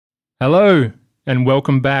Hello, and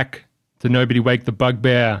welcome back to Nobody Wake the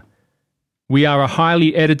Bugbear. We are a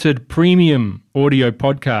highly edited premium audio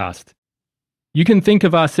podcast. You can think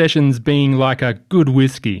of our sessions being like a good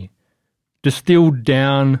whiskey, distilled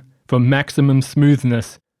down for maximum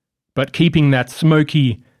smoothness, but keeping that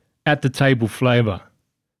smoky, at-the-table flavour.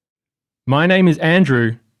 My name is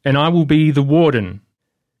Andrew, and I will be the warden.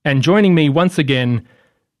 And joining me once again,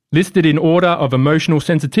 listed in order of emotional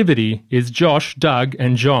sensitivity, is Josh, Doug,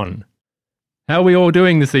 and John. How are we all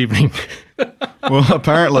doing this evening? Well,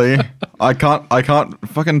 apparently, I can't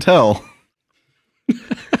fucking tell. I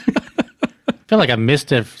feel like I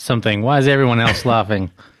missed something. Why is everyone else laughing?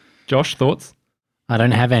 Josh, thoughts? I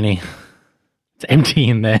don't have any. It's empty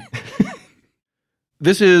in there.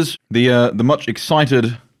 This is the much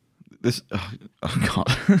excited. Oh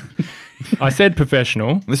god. I said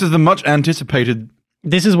professional. This is the much anticipated.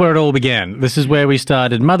 This is where it all began. This is where we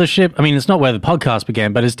started Mothership. I mean, it's not where the podcast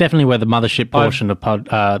began, but it's definitely where the Mothership portion of the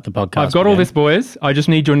podcast I've got all this, boys. I just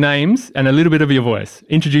need your names and a little bit of your voice.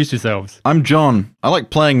 Introduce yourselves. I'm John. I like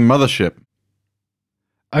playing Mothership.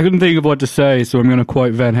 I couldn't think of what to say, so I'm going to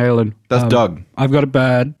quote Van Halen. That's Doug. I've got it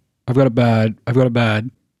bad. I've got it bad. I've got it bad.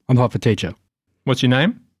 I'm hot for teacher. What's your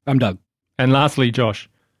name? I'm Doug. And lastly, Josh.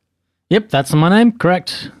 Yep, that's my name.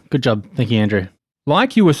 Correct. Good job. Thank you, Andrew.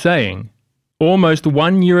 Like you were saying, almost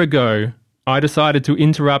 1 year ago, I decided to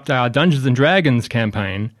interrupt our Dungeons & Dragons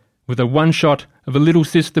campaign with a one-shot of a little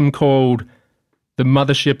system called the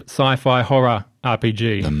Mothership Sci-Fi Horror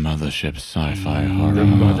RPG. The Mothership Sci-Fi Horror The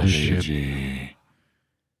Mothership. RPG.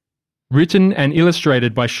 Written and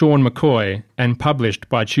illustrated by Sean McCoy and published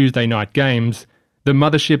by Tuesday Night Games, the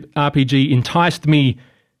Mothership RPG enticed me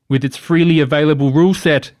with its freely available rule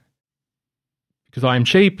set because I am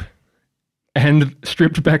cheap and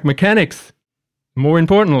stripped back mechanics. More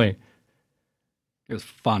importantly, It was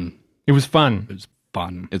fun. it was fun. It was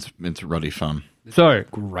fun. It's ruddy fun. So,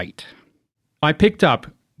 Great. I picked up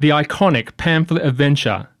the iconic pamphlet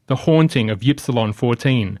adventure, The Haunting of Ypsilon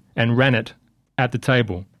 14, and ran it at the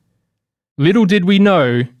table. Little did we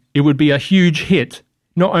know it would be a huge hit,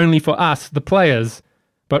 not only for us, the players,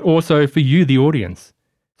 but also for you, the audience.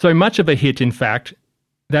 So much of a hit, in fact,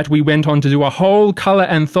 that we went on to do a whole colour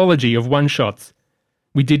anthology of one-shots.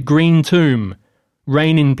 We did Green Tomb,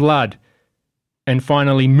 Rain in Blood, and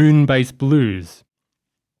finally Moonbase Blues.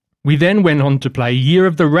 We then went on to play Year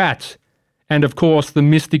of the Rat, and of course the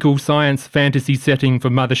mystical science fantasy setting for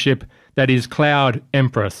Mothership that is Cloud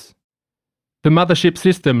Empress. The Mothership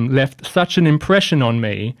system left such an impression on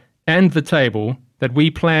me and the table that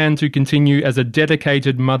we plan to continue as a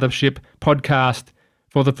dedicated Mothership podcast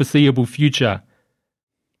for the foreseeable future.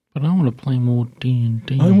 But I want to play more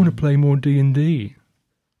D&D. I want to play more D&D.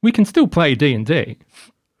 We can still play D&D.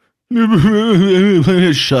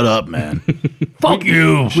 Shut up, man. Fuck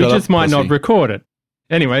you! We Shut just up, might not pussy. record it.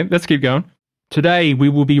 Anyway, let's keep going. Today we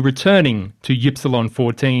will be returning to Ypsilon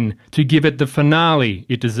 14 to give it the finale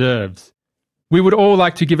it deserves. We would all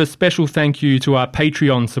like to give a special thank you to our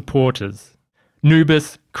Patreon supporters.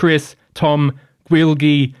 Nubis, Chris, Tom,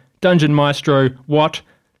 Gwilgi, Dungeon Maestro, Watt,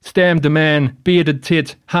 Stam the Man, Bearded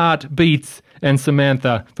Tit, Heart, Beats, and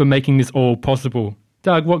Samantha for making this all possible.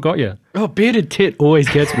 Doug, what got you? Oh, bearded tit always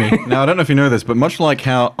gets me. Now, I don't know if you know this, but much like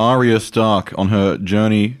how Arya Stark on her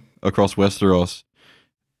journey across Westeros,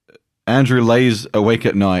 Andrew lays awake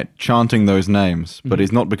at night chanting those names, but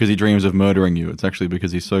it's not because he dreams of murdering you. It's actually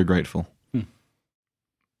because he's so grateful.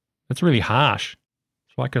 That's really harsh.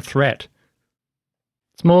 It's like a threat.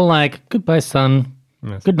 It's more like, goodbye, sun.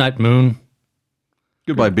 Yes. Good night, moon.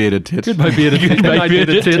 Goodbye, bearded tit. Goodbye, Bearded Tit. Goodbye,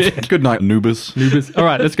 Bearded Tit. Good night, Nubis. Nubis. All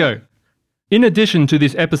right, let's go. In addition to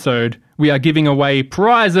this episode, we are giving away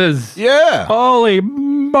prizes. Yeah. Holy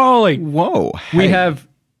moly. Whoa. We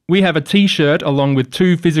Hey. have a T-shirt along with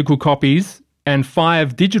 2 physical copies and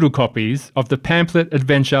 5 digital copies of the pamphlet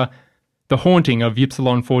adventure, The Haunting of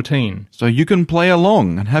Ypsilon 14. So you can play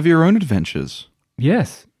along and have your own adventures.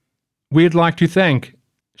 Yes. We'd like to thank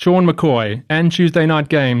Sean McCoy and Tuesday Night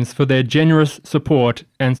Games for their generous support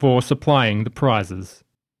and for supplying the prizes.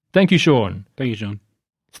 Thank you, Sean. Thank you, John.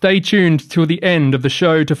 Stay tuned till the end of the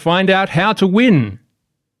show to find out how to win.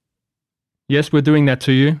 Yes, we're doing that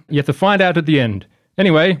to you. You have to find out at the end.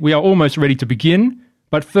 Anyway, we are almost ready to begin,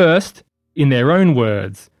 but first, in their own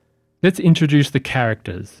words, let's introduce the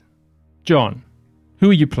characters. John, who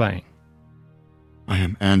are you playing? I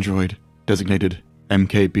am Android, designated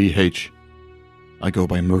MKBH. I go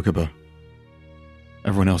by Merkaba.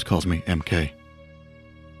 Everyone else calls me MK.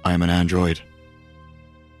 I am an android,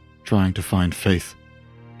 trying to find faith.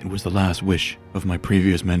 It was the last wish of my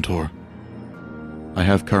previous mentor. I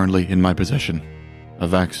have currently in my possession a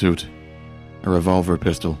vac suit, a revolver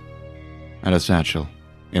pistol, and a satchel.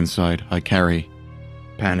 Inside, I carry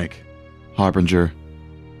Panic, Harbinger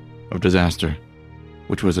of Disaster,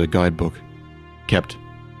 which was a guidebook kept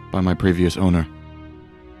by my previous owner.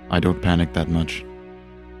 I don't panic that much,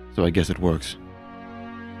 so I guess it works.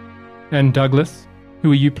 And Douglas,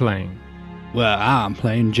 who are you playing? Well, I'm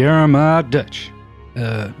playing Jeremiah Dutch,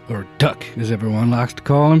 or Duck, as everyone likes to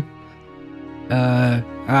call him.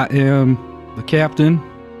 I am the captain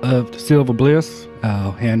of the Silver Bliss,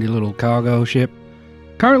 a handy little cargo ship,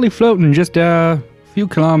 currently floating just a few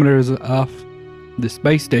kilometers off the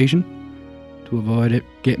space station to avoid it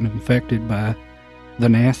getting infected by the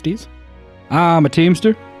nasties. I'm a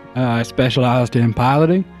teamster. I specialized in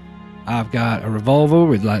piloting. I've got a revolver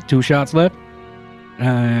with like 2 shots left.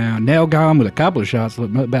 Nail gun with a couple of shots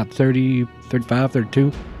left, about 30, 35,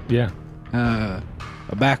 32. Yeah. A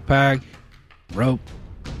backpack, rope.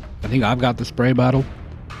 I think I've got the spray bottle.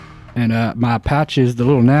 And my pouch is the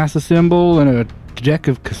little NASA symbol and a deck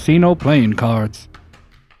of casino playing cards.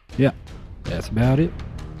 Yeah, that's about it.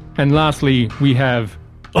 And lastly, we have...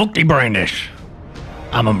 Oakley Brandish.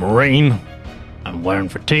 I'm a Marine. I'm wearing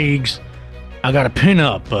fatigues. I got a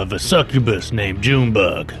pin-up of a succubus named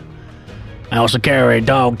Junebug. I also carry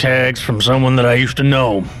dog tags from someone that I used to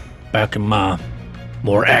know back in my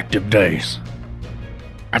more active days.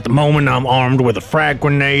 At the moment, I'm armed with a frag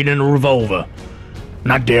grenade and a revolver.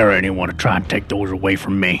 And I dare anyone to try and take those away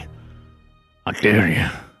from me. I dare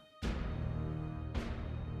you.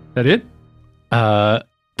 That it?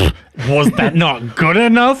 Was that not good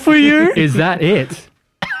enough for you? Is that it?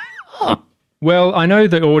 Well, I know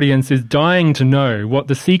the audience is dying to know what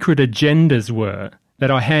the secret agendas were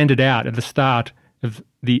that I handed out at the start of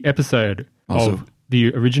the episode Also, of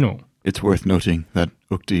the original. It's worth noting that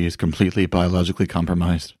Ukti is completely biologically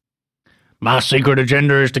compromised. My secret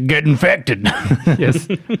agenda is to get infected. Yes.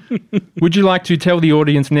 Would you like to tell the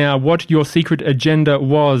audience now what your secret agenda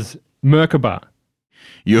was, Merkaba?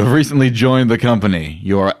 You have recently joined the company.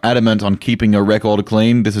 You are adamant on keeping your record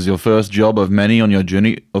clean. This is your first job of many on your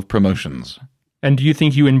journey of promotions. And do you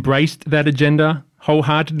think you embraced that agenda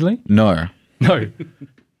wholeheartedly? No, No.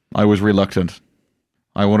 I was reluctant.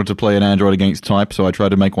 I wanted to play an android against type, so I tried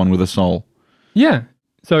to make one with a soul. Yeah.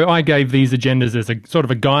 So I gave these agendas as a sort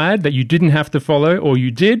of a guide that you didn't have to follow, or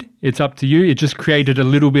you did. It's up to you. It just created a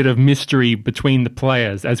little bit of mystery between the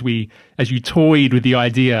players as you toyed with the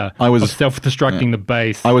idea of self-destructing the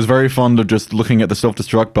base. I was very fond of just looking at the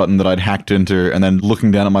self-destruct button that I'd hacked into and then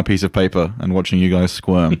looking down at my piece of paper and watching you guys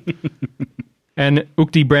squirm. And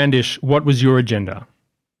Ukti Brandish, what was your agenda?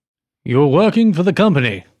 You're working for the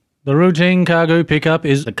company. The routine cargo pickup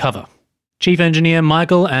is the cover. Chief Engineer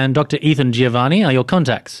Michael and Dr. Ethan Giovanni are your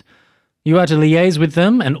contacts. You are to liaise with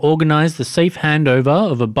them and organize the safe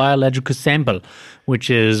handover of a biological sample, which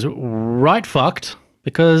is right fucked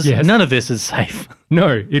because none of this is safe.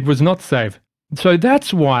 No, it was not safe. So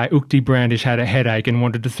that's why Ukti Brandish had a headache and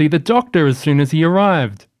wanted to see the doctor as soon as he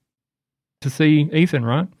arrived. To see Ethan,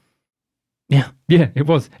 right? Yeah. Yeah, it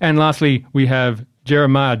was. And lastly, we have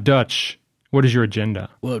Jeremiah Dutch. What is your agenda?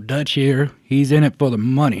 Well, Dutch here, he's in it for the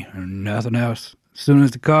money and nothing else. As soon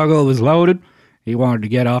as the cargo was loaded, he wanted to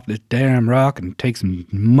get off this damn rock and take some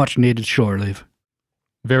much-needed shore leave.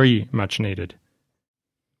 Very much needed.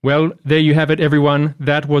 Well, there you have it, everyone.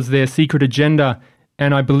 That was their secret agenda,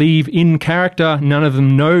 and I believe in character none of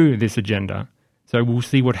them know this agenda. So we'll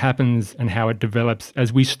see what happens and how it develops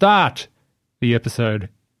as we start the episode.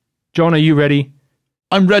 John, are you ready?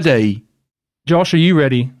 I'm ready. Josh, are you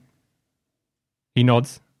ready? He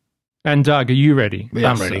nods. And Doug, are you ready? Yes,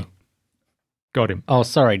 I'm ready. sir. Got him. Oh,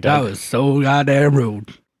 sorry, That Doug. was so goddamn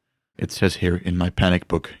rude. It says here in my panic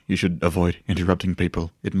book, you should avoid interrupting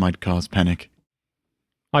people. It might cause panic.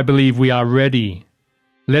 I believe we are ready.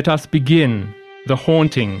 Let us begin The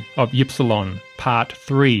Haunting of Ypsilon, Part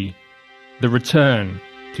 3, The Return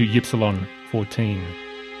to Ypsilon 14.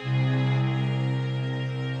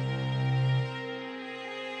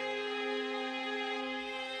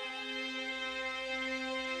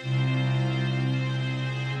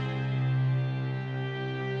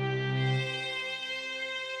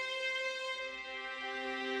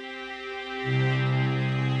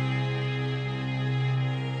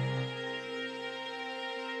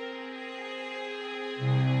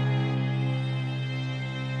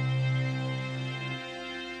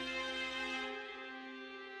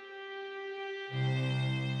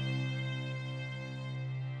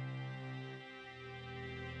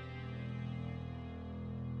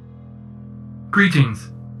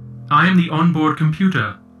 Greetings. I am the onboard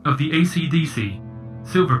computer of the ACDC,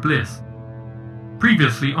 Silver Bliss.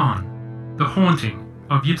 Previously on The Haunting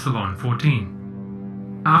of Ypsilon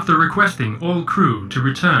 14. After requesting all crew to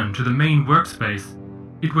return to the main workspace,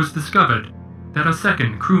 it was discovered that a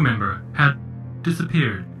second crew member had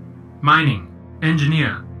disappeared. Mining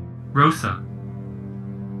engineer Rosa.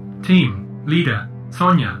 Team leader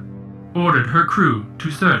Sonia ordered her crew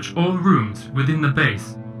to search all rooms within the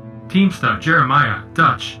base. Teamster Jeremiah,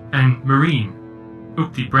 Dutch, and Marine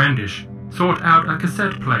Ukti Brandish sought out a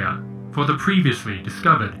cassette player for the previously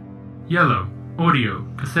discovered yellow audio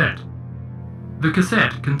cassette. The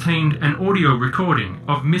cassette contained an audio recording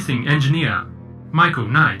of missing engineer Michael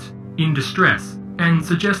Knight in distress and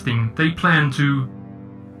suggesting they planned to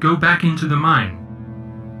go back into the mine.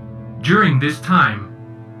 During this time,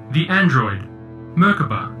 the android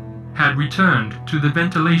Merkaba had returned to the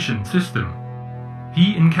ventilation system.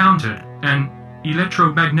 He encountered an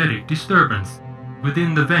electromagnetic disturbance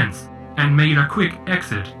within the vents and made a quick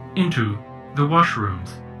exit into the washrooms.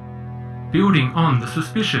 Building on the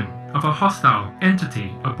suspicion of a hostile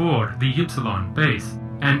entity aboard the Ypsilon base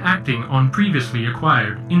and acting on previously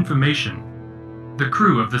acquired information, the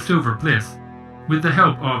crew of the Silver Bliss, with the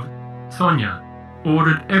help of Sonia,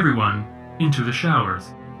 ordered everyone into the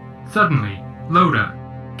showers. Suddenly, Loda,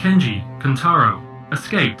 Kenji, Kantaro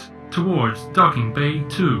escaped towards Docking Bay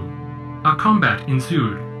 2. A combat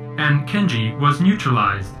ensued, and Kenji was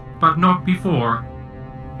neutralized, but not before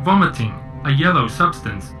vomiting a yellow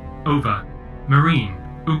substance over Marine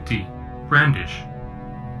Ukti Brandish.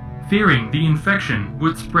 Fearing the infection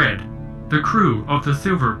would spread, the crew of the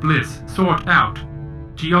Silver Bliss sought out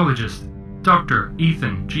geologist Dr.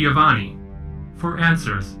 Ethan Giovanni for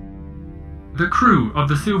answers. The crew of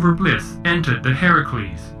the Silver Bliss entered the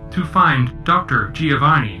Heracles to find Dr.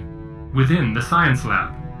 Giovanni within the science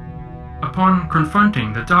lab. Upon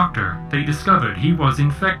confronting the doctor, they discovered he was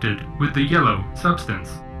infected with the yellow substance.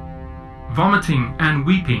 Vomiting and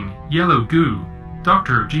weeping yellow goo,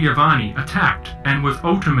 Dr. Giovanni attacked and was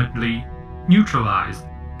ultimately neutralized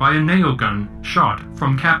by a nail gun shot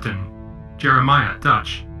from Captain Jeremiah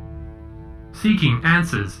Dutch. Seeking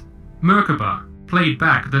answers, Merkaba played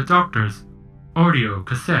back the doctor's audio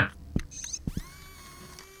cassette.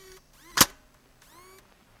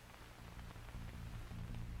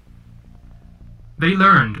 They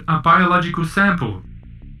learned a biological sample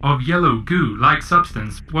of yellow goo-like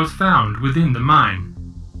substance was found within the mine.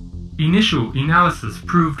 Initial analysis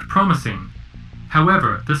proved promising.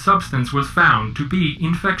 However, the substance was found to be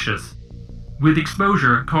infectious, with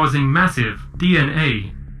exposure causing massive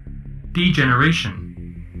DNA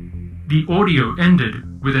degeneration. The audio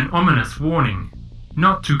ended with an ominous warning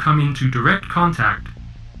not to come into direct contact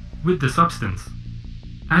with the substance.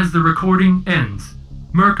 As the recording ends,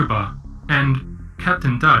 Merkaba and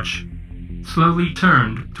Captain Dutch slowly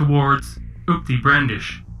turned towards Ukti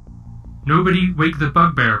Brandish. Nobody Wake the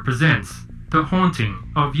Bugbear presents The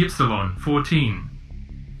Haunting of Ypsilon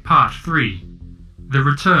 14, Part 3, The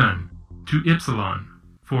Return to Ypsilon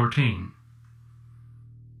 14.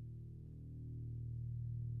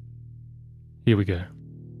 Here we go.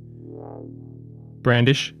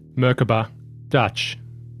 Brandish, Merkaba, Dutch.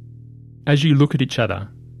 As you look at each other,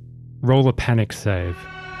 roll a panic save.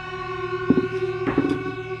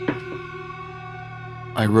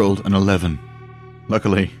 I rolled an 11.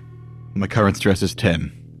 Luckily, my current stress is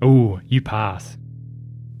 10. Oh, you pass.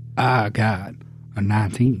 I got a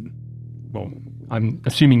 19. Well, I'm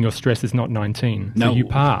assuming your stress is not 19, so No. you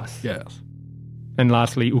pass. Yes. And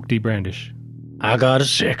lastly, Ukti Brandish. I got a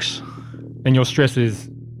 6. And your stress is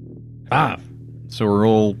 5. So we're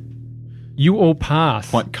all you all pass.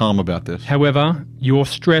 quite calm about this. However, your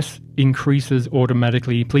stress increases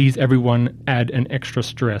automatically. Please, everyone, add an extra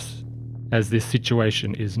stress, as this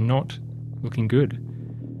situation is not looking good.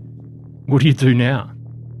 What do you do now?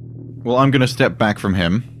 Well, I'm going to step back from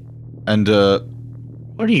him, and,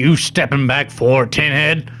 What are you stepping back for,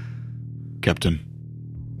 Tinhead? Captain,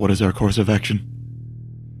 what is our course of action?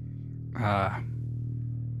 How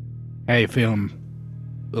you feeling,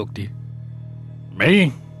 Ukti?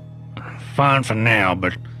 Me? Fine for now,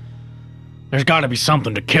 but there's gotta be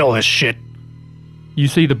something to kill this shit. You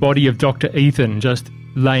see the body of Dr. Ethan just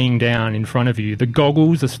laying down in front of you. The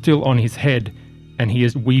goggles are still on his head, and he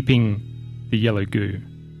is weeping the yellow goo.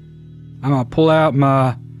 I'm gonna pull out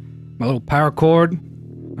my little paracord.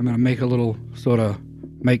 I'm gonna make a little sort of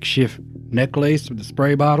makeshift necklace with a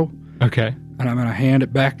spray bottle, Okay. and I'm gonna hand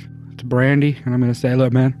it back to Brandy, and I'm gonna say,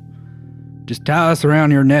 "Look, man, just tie this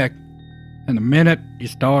around your neck, and the minute you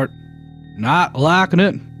start not liking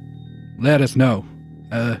it, let us know."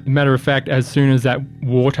 Matter of fact, as soon as that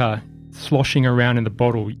water sloshing around in the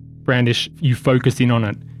bottle, Brandish, you focus in on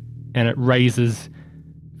it, and it raises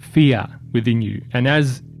fear within you. And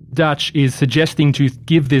as Dutch is suggesting to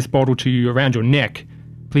give this bottle to you around your neck,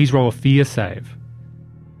 Please roll a fear save.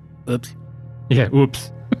 Oops. Yeah,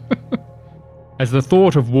 oops. As the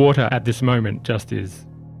thought of water at this moment just is.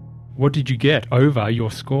 What did you get over your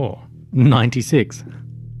score? 96.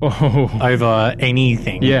 Oh, Over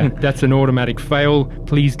anything. yeah, that's an automatic fail.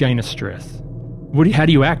 Please gain a stress. How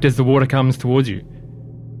do you act as the water comes towards you?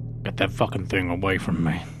 Get that fucking thing away from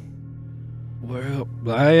me. Well,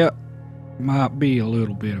 that might be a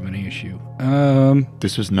little bit of an issue.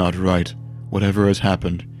 This is not right. Whatever has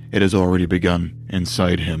happened, it has already begun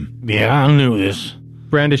inside him. Yeah, I knew this.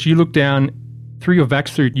 Brandish, you look down. Through your vac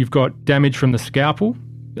suit, you've got damage from the scalpel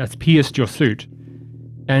that's pierced your suit.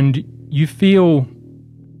 And you feel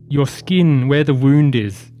your skin, where the wound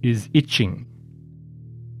is itching.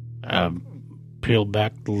 Peel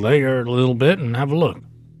back the layer a little bit and have a look.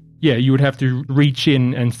 Yeah, you would have to reach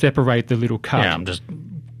in and separate the little cut. Yeah, I'm just...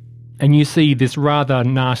 And you see this rather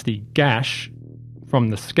nasty gash from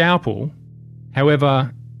the scalpel.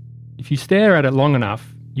 However, if you stare at it long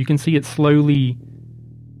enough, you can see it slowly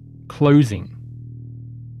closing.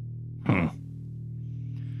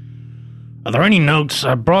 Are there any notes?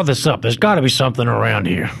 I brought this up. There's got to be something around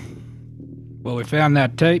here. Well, we found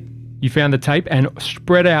that tape. You found the tape, and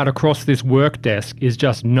spread out across this work desk is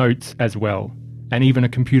just notes as well, and even a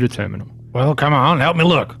computer terminal. Well, come on, help me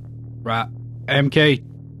look. Right. MK.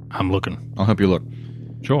 I'm looking. I'll help you look.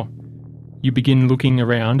 Sure. You begin looking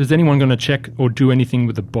around. Is anyone going to check or do anything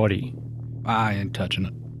with the body? I ain't touching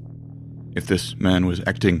it. If this man was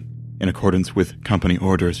acting in accordance with company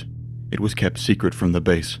orders, it was kept secret from the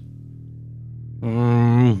base.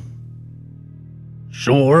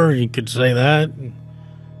 Sure, you could say that.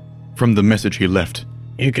 From the message he left,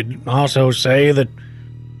 You could also say that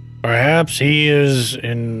perhaps he is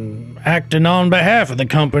acting on behalf of the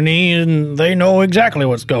company and they know exactly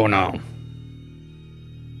what's going on.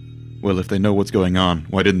 well, if they know what's going on,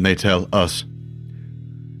 why didn't they tell us?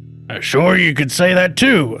 Sure, you could say that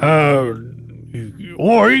too.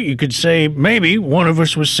 Or you could say maybe one of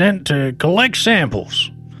us was sent to collect samples.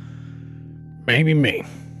 Maybe me.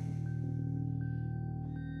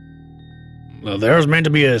 Well, there was meant to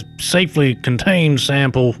be a safely contained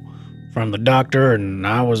sample from the doctor, and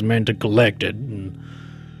I was meant to collect it.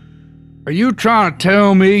 Are you trying to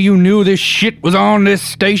tell me you knew this shit was on this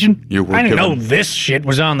station? You were I didn't know given- this shit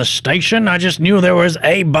was on the station. I just knew there was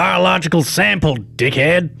a biological sample,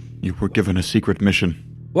 dickhead. You were given a secret mission.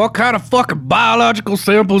 What kind of fucking biological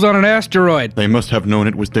samples on an asteroid? They must have known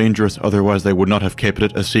it was dangerous, otherwise they would not have kept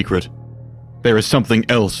it a secret. There is something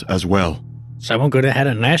else as well. Someone could have had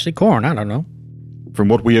a nasty corn, I don't know. From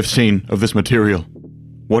what we have seen of this material,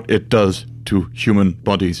 what it does to human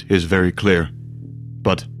bodies is very clear.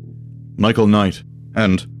 But Michael Knight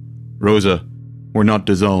and Rosa were not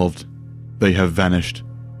dissolved. They have vanished.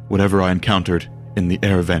 Whatever I encountered in the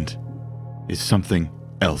air vent is something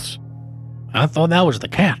else. I thought that was the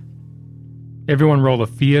cat. Everyone roll a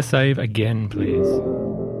fear save again, please.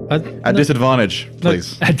 At disadvantage,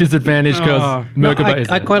 please. At disadvantage because Merkaba is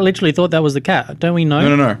I there. quite literally thought that was the cat. Don't we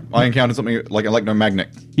know? No. I encountered something like electromagnet.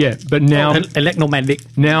 Yeah, but now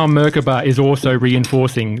Electromagnetic. now Merkaba is also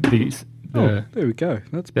reinforcing these. There we go.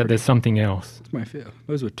 That there's something else. That's my fear.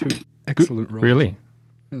 Those were two excellent rolls. Really?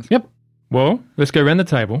 Yep. Well, let's go around the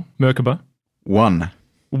table. Merkaba. 1.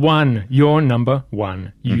 1. You're number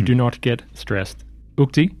 1. You do not get stressed.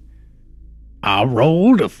 Ukti. I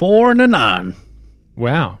rolled a 4 and a 9.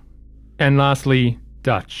 Wow. And lastly,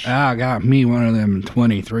 Dutch. I got me one of them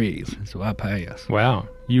 23s, so I pass. Wow.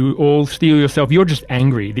 You all steel yourself. You're just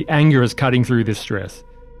angry. The anger is cutting through this stress.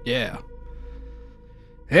 Yeah.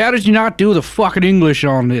 How did you not do the fucking English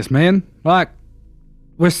on this, man? Like,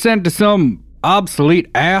 we're sent to some obsolete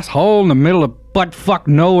asshole in the middle of butt-fuck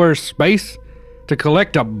nowhere space to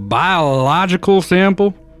collect a biological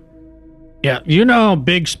sample? Yeah, you know how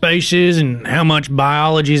big space is and how much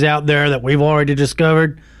biology's out there that we've already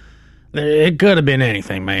discovered? It could have been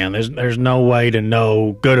anything, man. There's no way to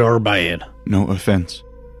know good or bad. No offense,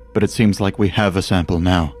 but it seems like we have a sample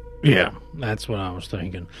now. Yeah, that's what I was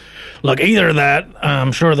thinking. Look, either that,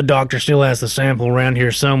 I'm sure the doctor still has the sample around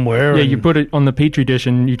here somewhere. Yeah, and you put it on the petri dish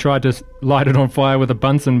and you tried to light it on fire with a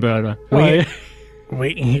Bunsen burner. we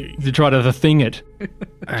To try to thing it.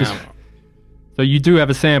 So you do have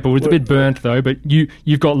a sample. It's a bit burnt though, but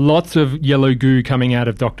you've got lots of yellow goo coming out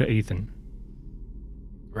of Dr. Ethan.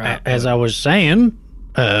 as I was saying,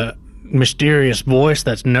 mysterious voice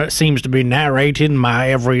that seems to be narrating my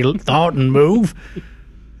every thought and move.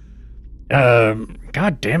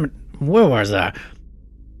 God damn it. Where was I?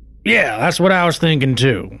 Yeah, that's what I was thinking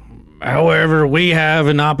too. However, we have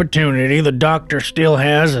an opportunity. The doctor still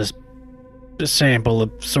has a sample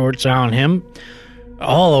of sorts on him.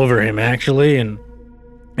 All over him, actually. And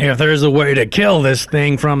if there's a way to kill this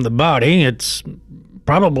thing from the body, it's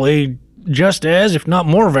probably just as, if not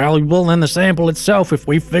more valuable than the sample itself if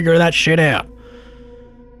we figure that shit out.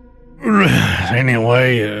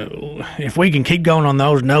 Anyway, if we can keep going on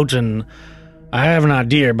those notes, and I have an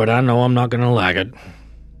idea, but I know I'm not going to like it.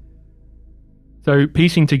 So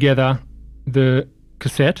piecing together the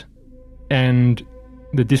cassette and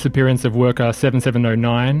the disappearance of worker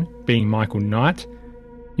 7709 being Michael Knight,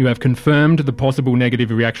 you have confirmed the possible negative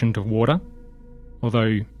reaction to water,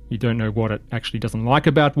 although you don't know what it actually doesn't like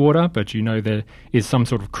about water, but you know there is some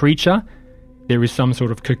sort of creature. There is some sort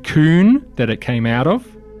of cocoon that it came out of.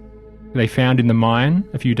 They found in the mine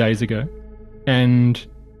a few days ago. And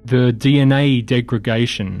the DNA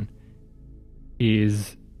degradation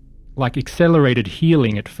is like accelerated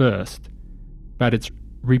healing at first, but it's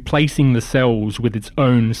replacing the cells with its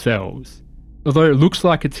own cells. Although it looks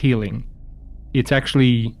like it's healing, it's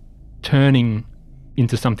actually turning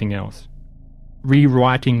into something else,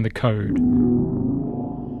 rewriting the code.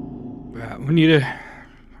 We need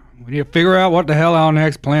to figure out what the hell our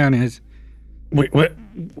next plan is.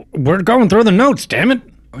 We're going through the notes, damn it.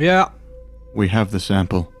 Yeah, We have the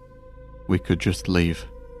sample. We could just leave.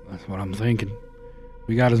 that's what I'm thinking.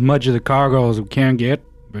 We got as much of the cargo as we can get.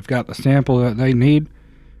 We've got the sample that they need.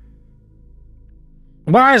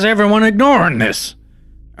 Why is everyone ignoring this?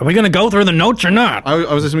 Are we going to go through the notes or not?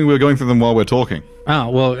 I was assuming we were going through them while we're talking. Oh,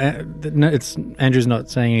 well, no, it's Andrew's not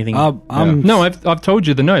saying anything. No, I've told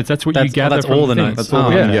you the notes. That's what you gather that's from all the thing. notes. That's all Oh,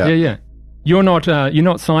 we Yeah, yeah. yeah. You're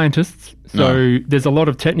not scientists, so there's a lot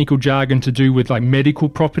of technical jargon to do with like medical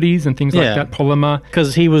properties and things Yeah. like that. Polymer.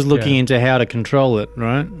 Because he was looking into how to control it,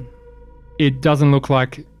 right? It doesn't look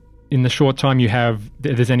like in the short time you have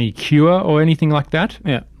there's any cure or anything like that.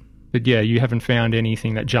 Yeah. But yeah, you haven't found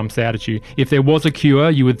anything that jumps out at you. If there was a cure,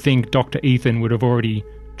 you would think Dr. Ethan would have already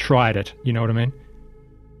tried it. You know what I mean?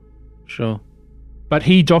 Sure. But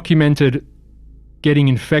he documented getting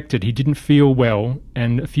infected. He didn't feel well,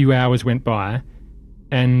 and a few hours went by,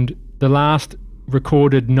 and the last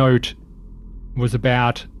recorded note was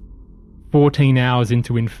about 14 hours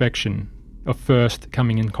into infection of first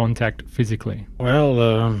coming in contact physically. Well,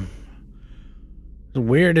 as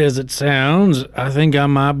weird as it sounds, I think I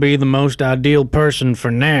might be the most ideal person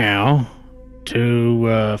for now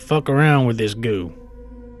to fuck around with this goo.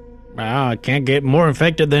 I can't get more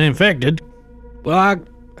infected than infected. Well,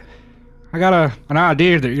 I got an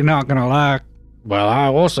idea that you're not gonna like, Well, I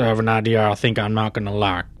also have an idea I think I'm not gonna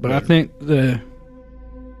like. but I think it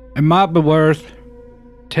might be worth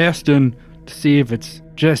testing to see if it's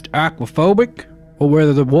just aquaphobic or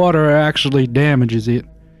whether the water actually damages it.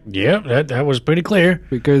 Yeah, that was pretty clear.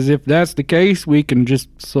 Because if that's the case, we can just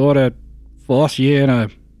sort of force you in a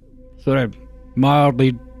sort of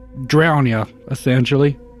mildly drown you,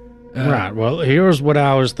 essentially. Right, well, here's what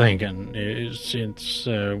I was thinking, since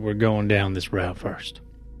we're going down this route first.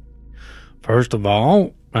 First of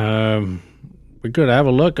all, we could have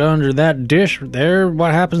a look under that dish there.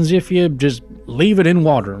 What happens if you just leave it in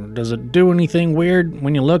water? Does it do anything weird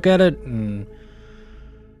when you look at it? And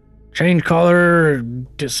change color,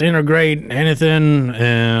 disintegrate, anything?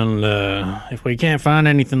 And if we can't find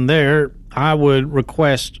anything there, I would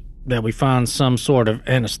request that we find some sort of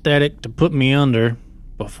anesthetic to put me under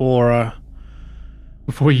before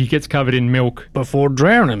He gets covered in milk. before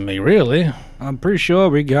drowning me, really. I'm pretty sure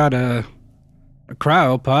we got a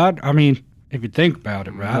cryopod. I mean, if you think about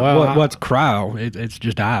it, right? Well, What's cryo? It's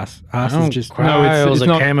just ice. Ice is just... Cryo's it's a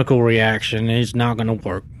not- chemical reaction. It's not going to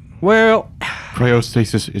work. Well,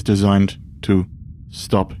 Cryostasis is designed to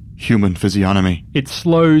stop human physiognomy. It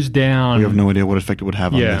slows down. We have no idea what effect it would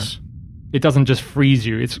have on Yeah. this. It doesn't just freeze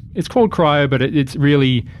you. It's called cryo, but it's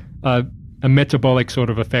really a metabolic sort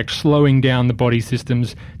of effect, slowing down the body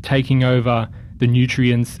systems, taking over the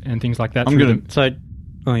nutrients and things like that. I'm through gonna- the- So,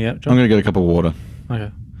 oh yeah, I'm John. going to get a cup of water.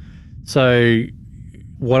 Okay. So,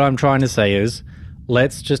 what I'm trying to say is,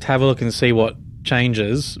 let's just have a look and see what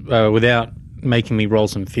changes without making me roll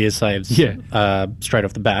some fear saves. Yeah. Straight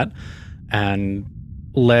off the bat, and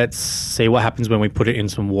let's see what happens when we put it in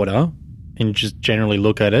some water, and just generally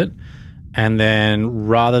look at it. And then,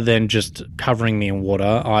 rather than just covering me in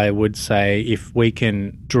water, I would say if we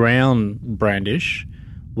can drown Brandish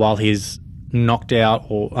while he's knocked out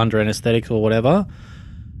or under anesthetic or whatever,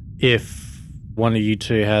 if one of you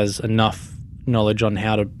two has enough knowledge on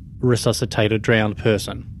how to resuscitate a drowned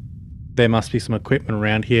person, there must be some equipment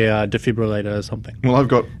around here, a defibrillator or something. Well, I've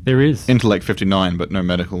got There is. intellect 59, but no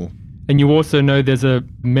medical. And you also know there's a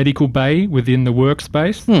medical bay within the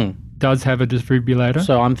workspace. Does have a defibrillator.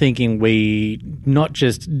 So I'm thinking we not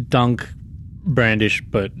just dunk Brandish,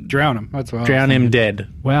 but Drown him. That's what drown him dead.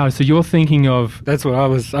 Wow, so you're thinking of That's what I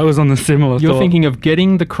was on the similar you're thought. thinking of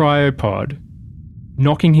getting the cryopod,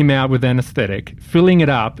 knocking him out with anesthetic, filling it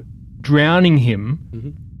up, drowning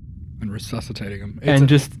him, and resuscitating him. It's and a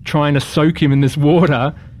just trying to soak him in this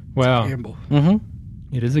water. Wow, gamble.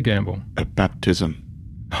 it is a gamble. A baptism.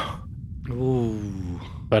 Ooh.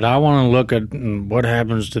 But I want to look at what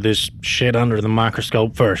happens to this shit under the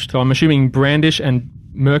microscope first. So I'm assuming Brandish and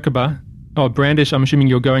Merkaba. Oh, Brandish, I'm assuming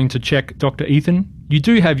you're going to check Dr. Ethan. You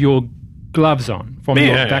do have your gloves on from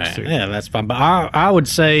your back suit. Yeah, that's fine. But I would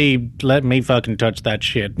say let me fucking touch that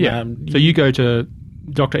shit. Yeah. So you go to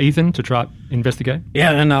Dr. Ethan to try investigate.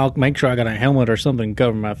 Yeah, and I'll make sure I got a helmet or something to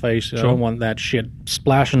cover my face. I don't want that shit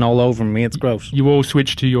splashing all over me. It's gross. You all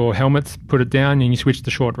switch to your helmets, put it down, and you switch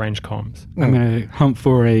to short range comms. I'm gonna hunt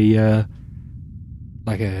for a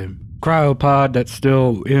cryopod that's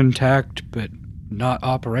still intact but not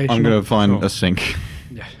operational. I'm going to find a sink.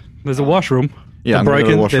 There's a washroom. Yeah, I'm gonna go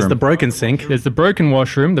to the There's washroom. the broken sink. There's the broken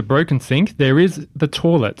washroom, the broken sink. There is the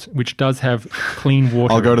toilet, which does have clean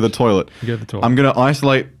water. I'll go to the toilet. You go to the toilet. I'm going to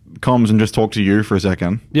isolate comms and just talk to you for a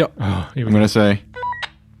second. Yep. Oh, here we I'm go. going to say,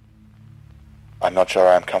 I'm not sure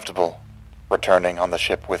I'm comfortable returning on the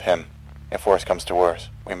ship with him. If worse comes to worse,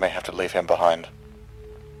 we may have to leave him behind.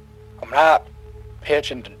 I'm not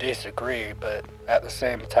pitching to disagree, but at the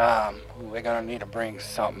same time, we're gonna need to bring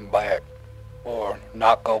something back, or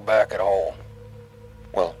not go back at all.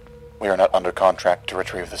 Well, we are not under contract to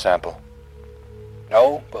retrieve the sample.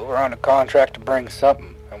 No, but we're under contract to bring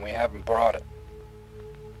something, and we haven't brought it.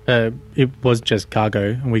 It was just cargo,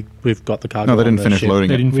 and we've got the cargo. no, they on didn't the finish ship. loading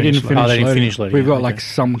They it. didn't We finish. didn't finish they didn't loading. finish loading We've it, got okay. like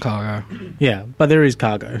some cargo. Yeah, but there is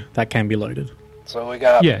cargo that can be loaded. So we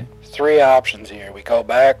got Yeah. 3 options here. We go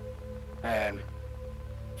back and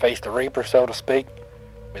face the Reaper, so to speak,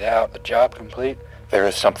 without the job complete. There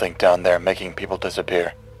is something down there making people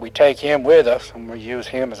disappear. We take him with us, and we use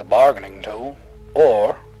him as a bargaining tool.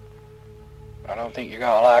 Or, I don't think you're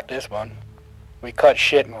gonna like this one, we cut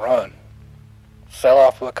shit and run. Sell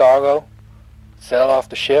off the cargo, sell off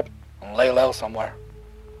the ship, and lay low somewhere.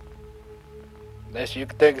 Unless you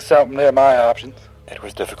can think of something, they're my options. It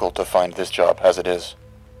was difficult to find this job as it is.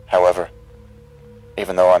 However,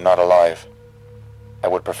 even though I'm not alive, I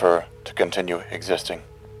would prefer to continue existing.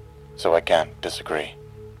 So I can't disagree.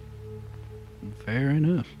 Fair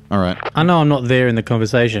enough. All right. I know I'm not there in the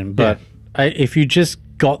conversation, but if you just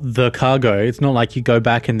got the cargo, it's not like you go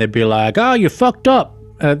back and they'd be like, "Oh, you fucked up."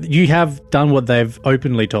 You have done what they've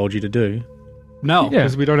openly told you to do. No, Yeah.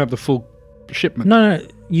 because we don't have the full shipment. No,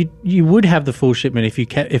 you would have the full shipment if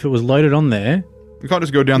if it was loaded on there. We can't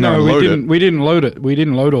just go down there No, and we load didn't. it. We didn't load it. We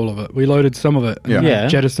didn't load all of it. We loaded some of it. And Yeah. Yeah.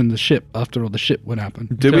 jettisoned the ship after all the shit would happen.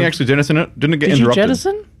 Did we actually jettison it? Didn't it get Did you interrupted?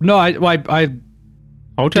 jettison? No, I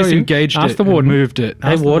I'll tell disengaged you. it Ask the and warden. moved it.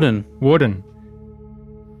 Hey, Warden. Warden.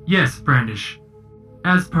 Yes, Brandish.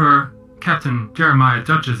 As per Captain Jeremiah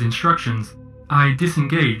Dutch's instructions, I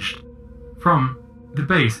disengaged from the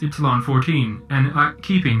base Ypsilon 14 and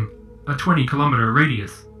keeping a 20-kilometer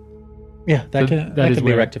radius. Yeah, that So can, that is can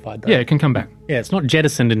be where- rectified. Though. Yeah, it can come back. Yeah, it's not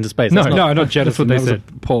jettisoned into space. No, That's No, not, not jettison. what they That was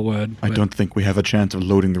said. a poor word. I but don't think we have a chance of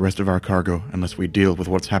loading the rest of our cargo unless we deal with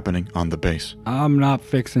what's happening on the base. I'm not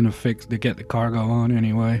fixing to get the cargo on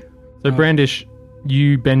anyway. So, Brandish,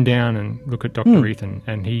 you bend down and look at Dr. Ethan,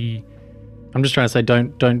 and he... I'm just trying to say,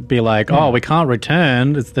 don't be like, oh, we can't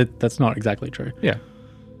return. That's not exactly true. Yeah.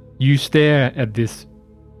 You stare at this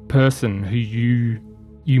person who you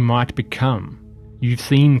might become. You've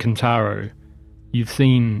seen Kentaro. You've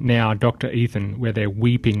seen now Dr. Ethan, where they're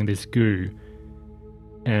weeping this goo.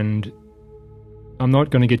 And I'm not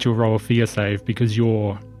going to get you a roll of fear save because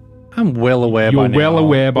I'm well aware You're by now. well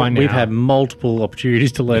aware by We've now. had multiple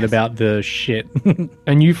opportunities to learn about the shit.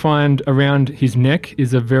 and you find around his neck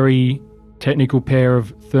is a very technical pair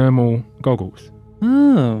of thermal goggles.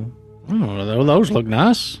 Oh, those look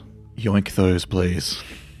nice. Yoink those, please.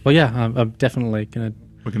 Well, yeah, I'm definitely going to...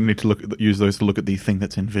 We're going to need to use those to look at the thing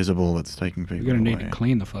that's invisible that's taking people You're gonna need away. to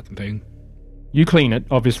clean the fucking thing. You clean it,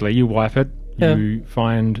 obviously. You wipe it. Yeah. You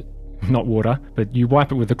find, not water, but you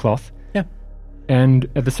wipe it with a cloth. Yeah. And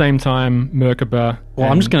at the same time, Merkaba...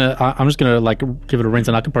 Well, I'm just gonna like give it a rinse,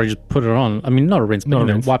 and I could probably just put it on. I mean, not a rinse, but Not a you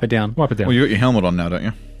know, rinse. wipe it down. Wipe it down. Well, you got your helmet on now, don't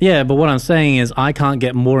you? Yeah, but what I'm saying is, I can't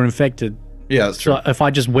get more infected. Yeah, that's true. So if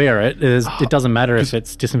I just wear it, it doesn't matter if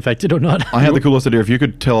it's disinfected or not. I had the coolest idea. If you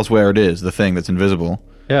could tell us where it is, the thing that's invisible,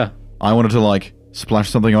 Yeah. I wanted to, like, splash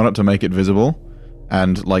something on it to make it visible.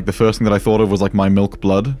 And, like, the first thing that I thought of was, like, my milk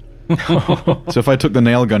blood. So if I took the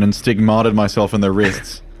nail gun and stigmatted myself in the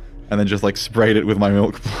wrists and then just, like, sprayed it with my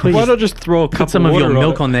milk blood. Why not just throw a cup Put some of of your water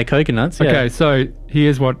milk it? on their coconuts. Yeah. Okay, so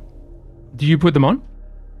here's what Do you put them on?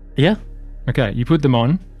 Yeah. Okay, you put them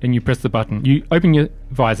on and you press the button. You open your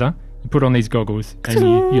visor, you put on these goggles, and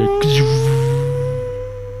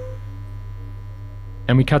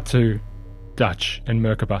and we cut to Dutch and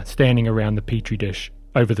Merkaba standing around the petri dish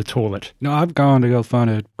over the toilet. No, I've gone to go find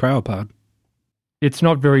a cryopod. It's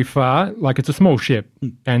not very far, like it's a small ship,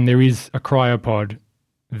 and there is a cryopod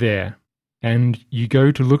there. And you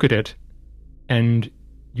go to look at it, and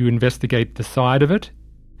you investigate the side of it.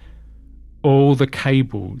 All the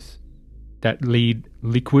cables that lead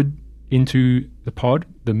liquid into the pod,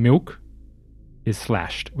 the milk, is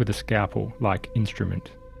slashed with a scalpel-like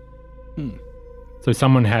instrument. So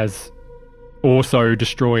someone has also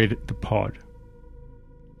destroyed the pod.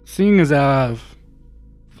 Seeing as I've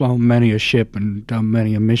flown many a ship and done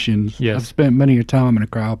many a missions, Yes. I've spent many a time in a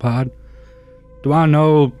cryopod. Do I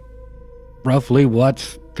know roughly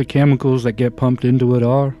what the chemicals that get pumped into it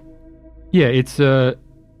are? Yeah, it's a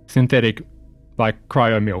synthetic, like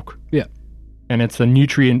cryo milk. Yeah. And it's a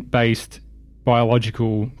nutrient-based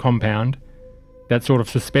biological compound that sort of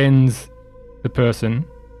suspends the person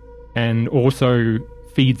and also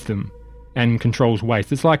feeds them and controls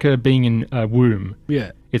waste. It's like being in a womb.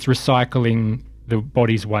 Yeah. It's recycling the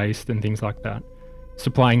body's waste and things like that,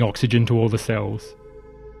 supplying oxygen to all the cells.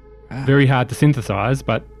 Very hard to synthesize,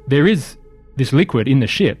 but there is this liquid in the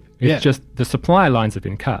ship. It's just the supply lines have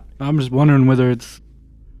been cut. I'm just wondering whether it's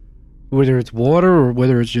water or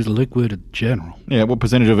whether it's just liquid in general. Yeah, what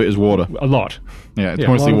percentage of it is water? A lot. Yeah, it's Yeah.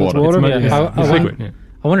 mostly A lot of it's water. water? It's, Yeah. it's I liquid. Yeah.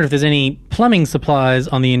 I wonder if there's any plumbing supplies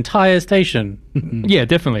on the entire station. Yeah,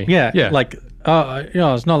 definitely. Yeah. Like,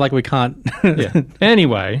 it's not like we can't. Yeah.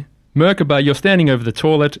 Anyway, Merkaba, you're standing over the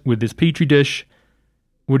toilet with this petri dish.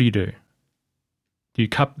 What do? Do you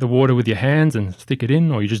cup the water with your hands and stick it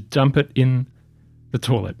in, or you just dump it in the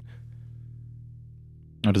toilet?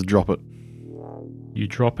 I just drop it. You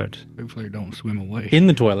drop it Hopefully it don't swim away. In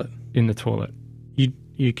the toilet. in the toilet.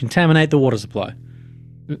 You contaminate the water supply.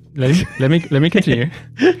 Let me continue.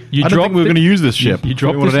 You I don't think we're going to use this ship. You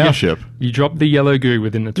drop we wanted this- our ship. You drop the yellow goo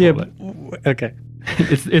within the toilet. Okay.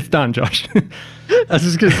 It's done, Josh. I was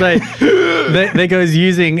just going to say, there goes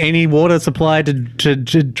using any water supply to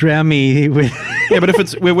drown me with. Yeah, but if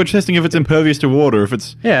it's we're testing if it's impervious to water. If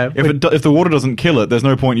it's if the water doesn't kill it, there's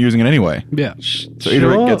no point using it anyway. Yeah. So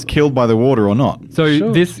either it gets killed by the water or not.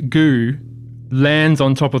 So this goo lands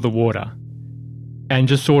on top of the water and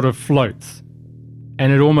just sort of floats.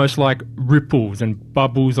 And it almost like ripples and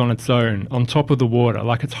bubbles on its own on top of the water,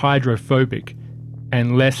 like it's hydrophobic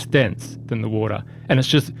and less dense than the water. And it's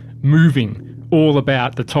just moving all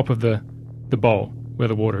about the top of the bowl where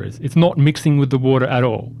the water is. It's not mixing with the water at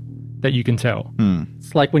all, that you can tell.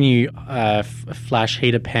 It's like when you flash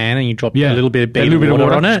heat a pan and you drop Yeah. a little bit of A baby little bit of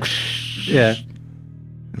water water. on it. Yeah.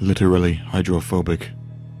 Literally hydrophobic.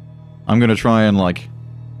 I'm going to try and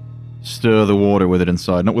stir the water with it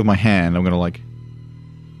inside, not with my hand. I'm going to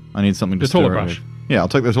I need something to The stir toilet it brush. with. Yeah, I'll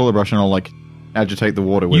take the toilet brush and I'll agitate the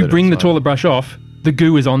water with it. You bring the inside. toilet brush off, the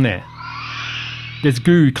goo is on there. There's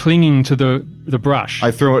goo clinging to the brush.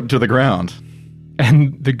 I throw it to the ground.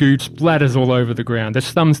 And the goo splatters all over the ground. There's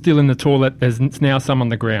some still in the toilet. There's now some on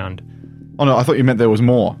the ground. Oh no, I thought you meant there was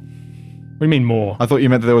more. What do you mean more? I thought you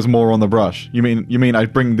meant that there was more on the brush. You mean I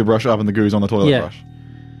bring the brush up and the goo's on the toilet Yeah. brush?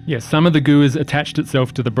 Yeah, some of the goo has attached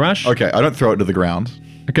itself to the brush. Okay, I don't throw it to the ground.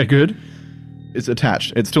 Okay, good. It's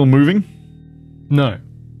attached. It's still moving, No.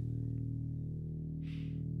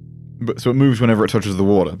 so it moves whenever it touches the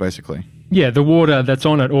water, basically. Yeah, the water that's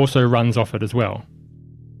on it also runs off it as well.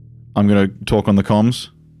 I'm gonna talk on the comms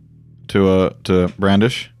to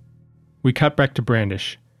Brandish. We cut back to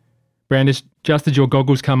Brandish. Brandish, just as your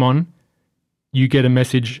goggles come on, you get a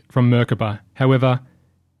message from Merkaba. However,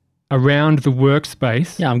 around the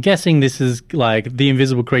workspace, Yeah, I'm guessing this is like the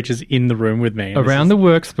invisible creatures in the room with me. around the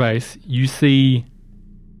workspace, you see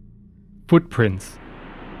footprints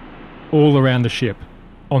all around the ship.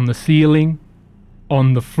 On the ceiling,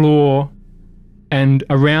 on the floor, and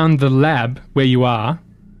around the lab where you are,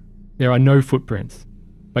 there are no footprints.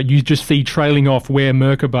 But you just see trailing off where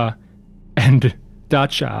Merkaba and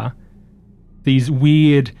Dutch are, these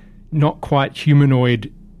weird, not quite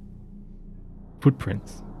humanoid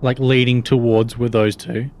footprints like leading towards with those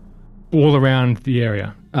two. all around the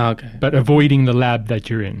area, Okay. but avoiding the lab that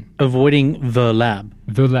you're in. Avoiding the lab.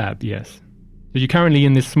 The lab, yes. So you're currently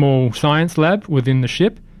in this small science lab within the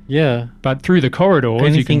ship, Yeah. but through the corridors, you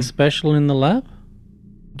Anything can special in the lab?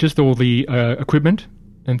 just all the equipment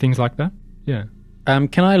and things like that. Yeah.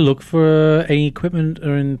 Can I look for any equipment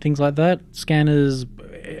or in things like that? Scanners,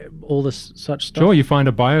 all this such stuff? Sure, you find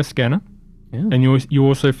a bioscanner, Yeah. and you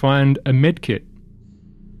also find a med kit.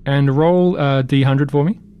 And roll D100 for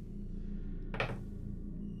me.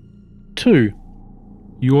 2.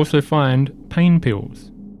 You also find pain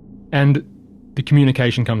pills. And the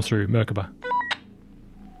communication comes through, Merkaba.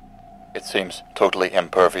 It seems totally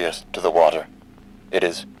impervious to the water. It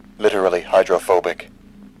is literally hydrophobic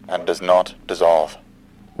and does not dissolve.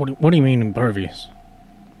 What do you mean impervious?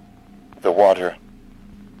 The water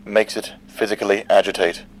makes it physically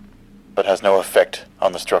agitate, but has no effect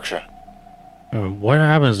on the structure. What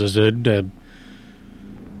happens? Does it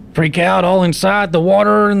freak out all inside the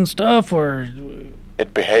water and stuff, or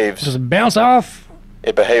It behaves does it bounce off?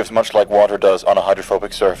 It behaves much like water does on a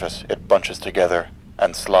hydrophobic surface. It bunches together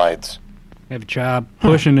and slides. Have you tried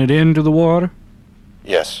pushing it into the water?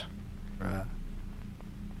 Yes. Right.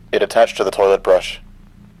 It attached to the toilet brush.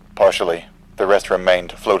 Partially. The rest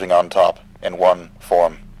remained floating on top in one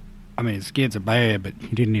form. I mean, skids are bad, but you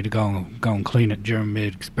didn't need to go and clean it during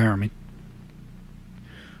mid-experiment.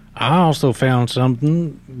 I also found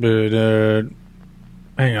something, but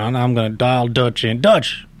hang on, I'm gonna dial Dutch in.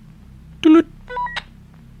 Dutch.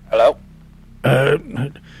 Hello?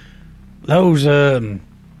 Those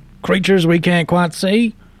creatures we can't quite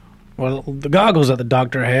see. Well, the goggles that the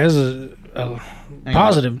doctor has is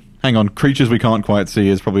positive. Hang on, creatures we can't quite see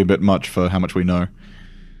is probably a bit much for how much we know.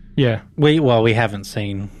 Yeah. We haven't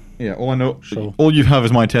seen. Yeah, all I know, Sure. all you have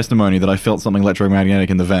is my testimony that I felt something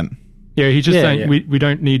electromagnetic in the vent. Yeah, he's just Yeah, saying yeah. we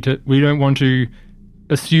don't need to, we don't want to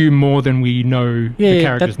assume more than we know the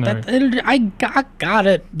characters know. I got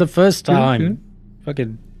it the first time.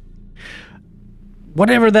 Fucking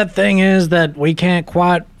whatever that thing is that we can't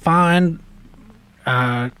quite find.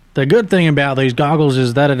 The good thing about these goggles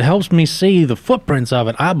is that it helps me see the footprints of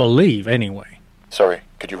it, I believe, anyway. Sorry,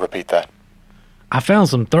 could you repeat that? I found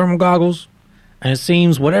some thermal goggles, and it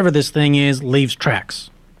seems whatever this thing is leaves tracks,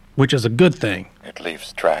 which is a good thing. It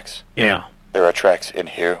leaves tracks. Yeah. There are tracks in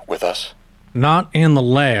here with us, Not in the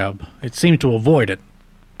lab. It seemed to avoid it.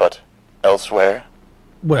 but elsewhere?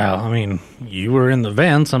 Well, I mean, you were in the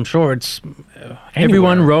vents. I'm sure it's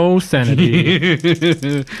Everyone anywhere. roll sanity.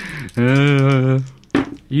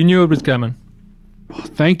 You knew it was coming.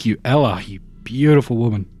 Thank you, Ella, you beautiful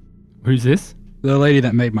woman. Who's this? The lady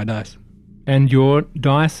that made my dice. And your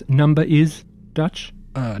dice number is Dutch?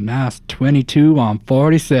 Nice 22 on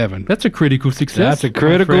 47. That's a critical success. That's a my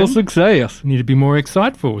critical friend. success. You need to be more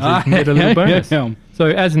exciteful so you can get a little bonus. am. So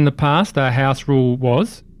as in the past, our house rule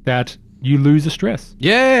was that you lose a stress.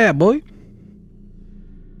 Yeah, boy.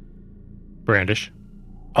 Brandish.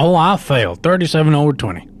 Oh, I failed. 37 over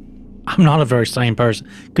 20. I'm not a very sane person.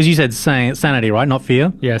 Because you said sanity, right? Not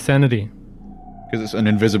fear? Yeah, sanity. Because it's an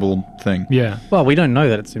invisible thing. Yeah. Well, we don't know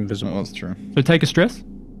that it's Oh, invisible. that's true. So take a stress.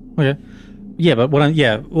 Okay. Yeah, but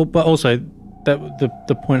but also that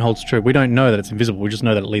the point holds true. We don't know that it's invisible. We just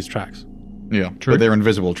know that it leaves tracks. Yeah, True. but they're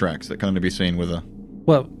invisible tracks that can only be seen with a...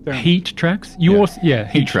 Well, Heat tracks. You Yeah. also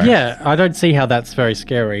heat tracks. yeah, I don't see how that's very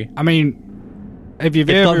scary. I mean, if you've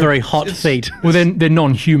It's ever... got very hot feet. Well, then they're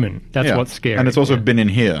non-human. That's Yeah. what's scary. And it's also been in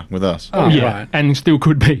here with us. Oh, yeah, right. and still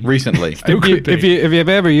could be. Recently. Still could be. If you've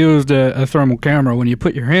ever used a thermal camera, when you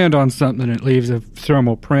put your hand on something, it leaves a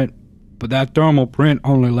thermal print, but that thermal print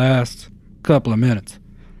only lasts a couple of minutes.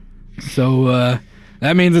 So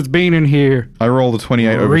that means it's been in here. I rolled a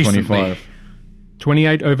 28 over Recently. 25.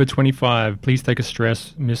 28 over 25. Please take a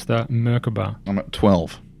stress, Mr. Merkaba. I'm at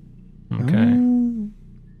 12. Okay.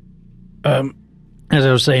 As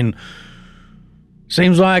I was saying,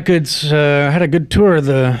 seems like it's had a good tour of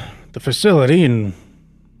the facility and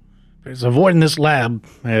it's avoiding this lab.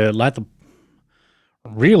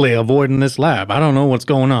 Really avoiding this lab. I don't know what's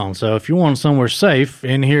going on. So if you want somewhere safe,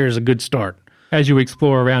 in here is a good start. As you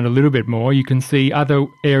explore around a little bit more, you can see other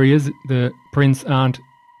areas the prints aren't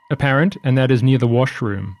apparent, and that is near the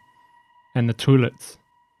washroom and the toilets.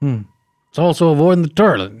 It's also avoiding the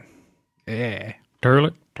toilet. Yeah.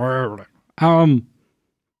 Toilet?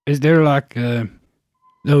 Is there like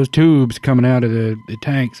those tubes coming out of the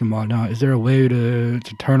tanks and whatnot? Is there a way to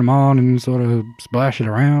turn them on and sort of splash it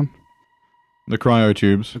around? The cryo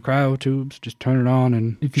tubes. The cryo tubes, just turn it on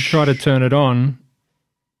and... If you try to turn it on,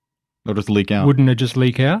 They'll just leak out. wouldn't it just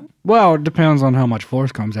leak out? Well, it depends on how much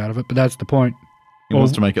force comes out of it, but that's the point. He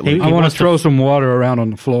wants to make it he- leak. I want wants to to- throw some water around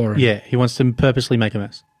on the floor. Yeah, he wants to purposely make a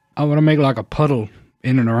mess. I want to make like a puddle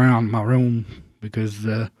in and around my room because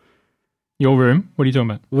Your room? What are you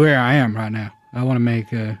talking about? where I am right now, I want to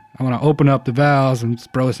make I want to open up the valves and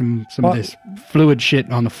throw some of this fluid shit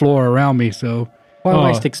on the floor around me. So Why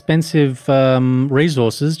waste expensive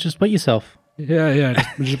resources? Just wet yourself. yeah,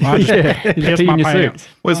 just Pee in your suit.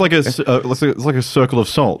 Well, it's like it's like a circle of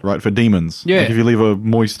salt, right, for demons. Yeah. Like if you leave a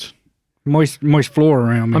moist... moist floor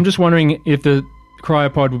around me. I'm just wondering if the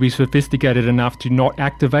cryopod would be sophisticated enough to not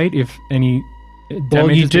activate if any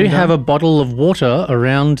Well, you has do been have done. a bottle of water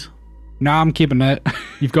around. Nah, I'm keeping that.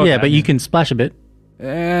 You've got Yeah, that, but you can splash a bit.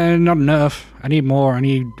 Not enough. I need more. I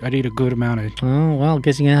need a good amount of. Oh, well,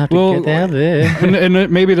 guess you're going to have to get out there.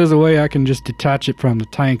 and maybe there's a way I can just detach it from the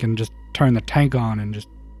tank and just turn the tank on and just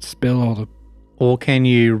spill all the. Or can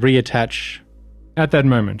you reattach? at that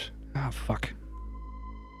moment. Oh fuck.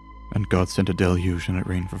 And God sent a deluge and it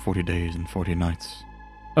rained for 40 days and 40 nights.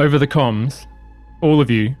 Over the comms, all of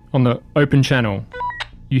you on the open channel,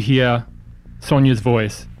 you hear Sonia's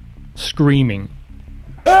voice screaming.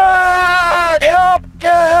 Help!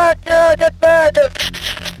 Get back!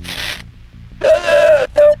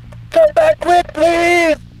 Don't come back quick,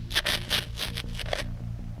 please!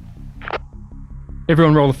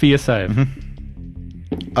 Everyone roll a fear save.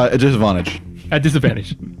 A disadvantage. At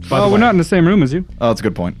disadvantage. By the Oh, we're way. not in the same room as you. Oh, that's a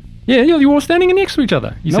good point. Yeah, you're all standing next to each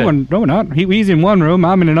other. You said. No, we're not. He's in one room.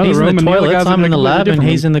 I'm in another He's room. in the and other toilets, guy's I'm in the lab, and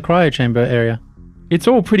he's in. in the cryo chamber area. It's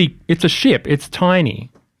all pretty. It's a ship. It's tiny.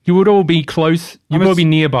 You would all be close. You would all be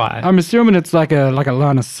nearby. I'm assuming it's like a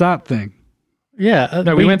line of sight thing. Yeah.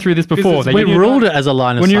 no, we went through this before. Because We They- ruled it as a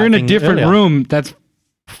line of When sight you're in a thing different earlier. room that's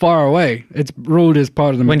far away, it's ruled as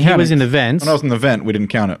part of the When mechanics. he was in the vents, When I was in the vent, we didn't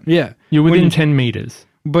count it. Yeah. You're When within you- 10 meters.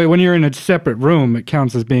 But when you're in a separate room, it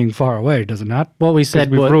counts as being far away, does it not? what we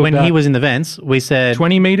said we've was, ruled when he that- was in the vents, we said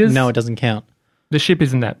 20 meters? No, it doesn't count. The ship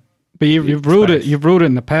isn't that. But you've ruled it. space. You've ruled it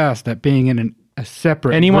in the past that being in a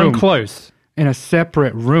separate Anyone room, close? in a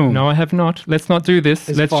separate room. No, I have not. Let's not do this.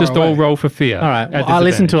 It's Let's far just all away. roll for fear. All right. at Well, I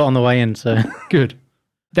listened to it disadvantage. on the way in, so. Good.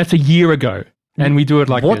 That's a year ago. And we do it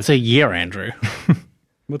like What's this. a year, Andrew?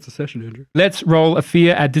 What's the session, Andrew? Let's roll a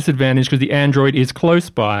fear at disadvantage because the android is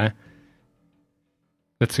close by.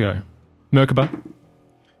 Let's go. Merkaba,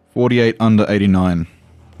 48 under 89.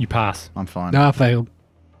 you pass. I'm fine. No, I failed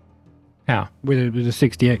How? with a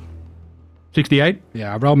 68. 68?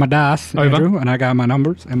 Yeah, I rolled my dice, Over. Andrew, and I got my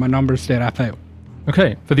numbers, and my numbers said I failed.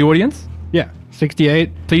 Okay. For the audience, Yeah,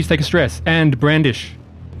 68. please take a stress. And Brandish.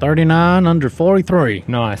 39 under 43.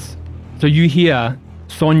 Nice. So you hear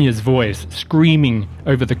Sonia's voice screaming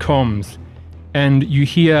over the comms, and you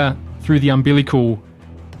hear through the umbilical.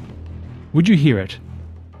 Would you hear it?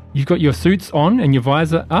 You've got your suits on and your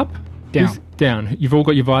visor up? Down. Who's down. You've all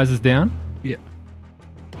got your visors down? Yeah.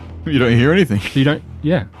 You don't hear anything. So you don't.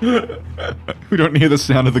 Yeah. We don't hear the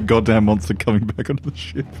sound of the goddamn monster coming back onto the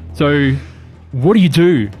ship. So what do you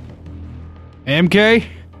do? MK,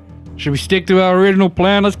 should we stick to our original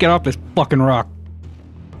plan? Let's get off this fucking rock.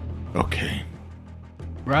 Okay.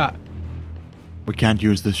 Right. We can't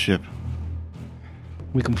use this ship.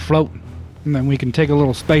 We can float, and then we can take a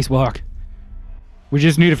little spacewalk. We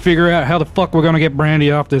just need to figure out how the fuck we're gonna get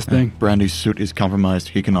Brandy off this thing. Brandy's suit is compromised.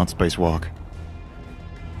 He cannot spacewalk.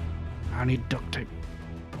 I need duct tape.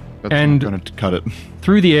 That's And- going to cut it.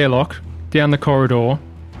 Through the airlock, down the corridor,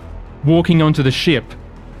 walking onto the ship,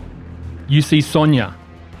 you see Sonia.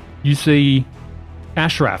 You see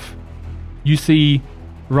Ashraf. You see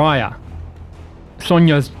Raya.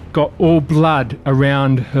 Sonia's got all blood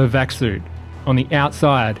around her vac suit on the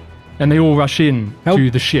outside, and they all rush in How-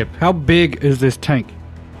 to the ship. How big is this tank?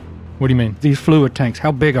 What do you mean? These fluid tanks,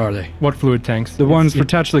 how big are they? What fluid tanks? The ones for It's,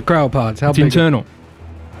 attached to the cryopods, how it's big? internal.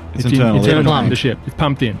 It's internal. Internal Pumped. to the ship. It's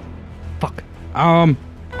pumped in. Fuck.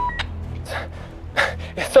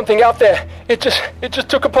 There's something out there. It just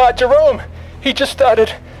took apart Jerome. He just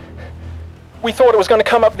started. We thought it was going to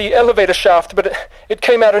come up the elevator shaft, but it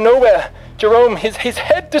came out of nowhere. Jerome, his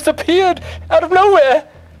head disappeared out of nowhere.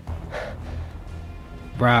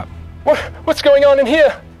 Right. What's going on in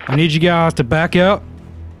here? I need you guys to back out.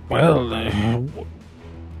 Well,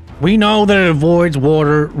 we know that it avoids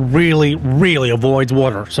water, really, really avoids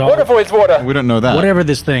water. So What avoids water? We don't know that. whatever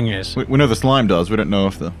this thing is. We know the slime does. We don't know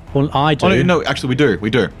if the... Well, I do. Oh, no, actually, we do.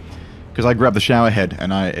 We do. Because I grabbed the shower head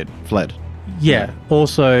and it fled. Yeah.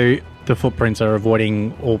 Also, the footprints are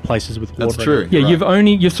avoiding all places with water. That's true. Yeah, You're right.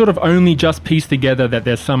 you've sort of only just pieced together that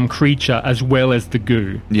there's some creature as well as the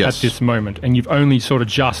goo Yes. at this moment, and you've only sort of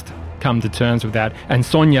just come to terms with that. And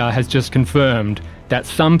Sonia has just confirmed that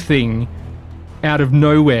something out of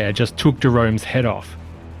nowhere just took Jerome's head off.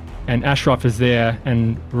 And Ashraf is there,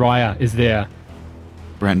 and Raya is there.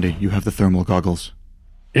 Brandy, you have the thermal goggles.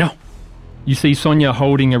 Yeah. You see Sonia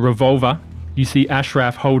holding a revolver. You see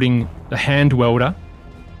Ashraf holding a hand welder.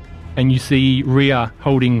 And you see Rhea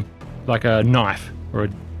holding like a knife, or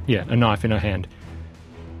a knife in her hand.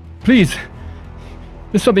 Please,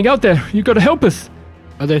 there's something out there. You've got to help us.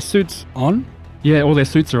 Are their suits on? Yeah, all their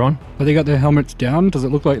suits are on. Have they got their helmets down? Does it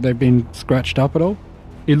look like they've been scratched up at all?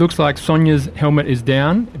 It looks like Sonia's helmet is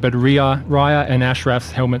down, but Raya and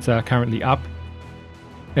Ashraf's helmets are currently up.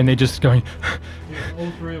 and they're just going,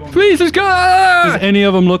 All three of them. please, just go! Does any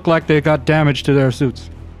of them look like they got damage to their suits?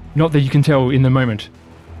 Not that you can tell in the moment.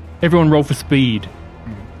 Everyone roll for speed.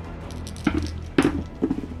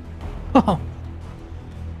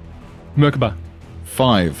 Merkaba.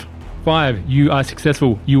 5. 5. You are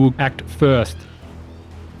successful. You will act first.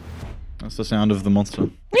 That's the sound of the monster.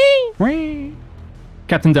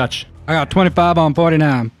 Captain Dutch. I got 25 on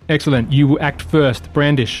 49. Excellent. You will act first.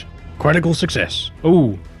 Brandish. Critical success.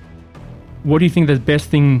 Oh. What do you think the best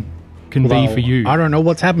thing can be for you? I don't know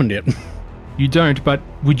what's happened yet. You don't, but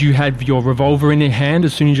would you have your revolver in your hand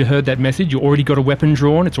as soon as you heard that message? You already got a weapon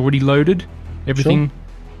drawn. It's already loaded. Everything. Sure.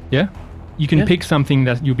 Yeah? You can pick something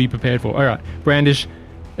that you'll be prepared for. All right. Brandish,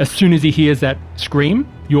 as soon as he hears that scream,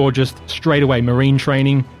 you're just straight away Marine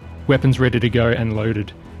training, weapons ready to go and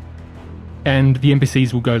loaded. And the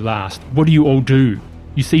NPCs will go last. What do you all do?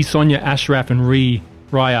 You see Sonia, Ashraf, and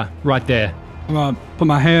Raya right there. I'm gonna put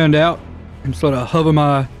my hand out and sort of hover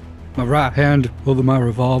my right hand over my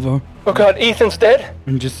revolver Oh god, Ethan's dead?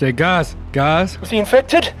 and just say, guys, Was he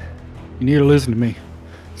infected? you need to listen to me.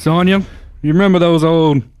 Sonya, you remember those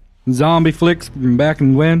old zombie flicks from back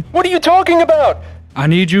in when? What are you talking about? I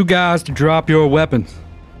need you guys to drop your weapons.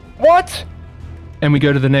 What? And we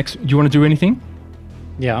go to the next. Do you want to do anything?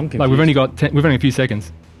 Yeah, I'm confused. Like, we've only a few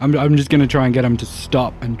seconds. I'm just gonna try and get them to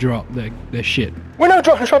stop and drop their shit. We're not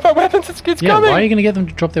trying to drop our weapons, it's Yeah, coming! why are you going to get them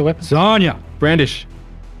to drop their weapons? Sonya! Brandish,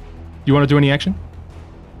 you want to do any action?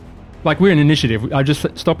 Like, we're in initiative. I'm just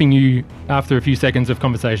stopping you after a few seconds of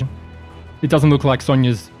conversation. It doesn't look like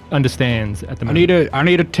Sonia's understands at the moment. I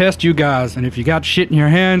need to test you guys, and if you got shit in your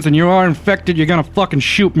hands and you are infected, you're gonna fucking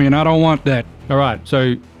shoot me, and I don't want that. All right,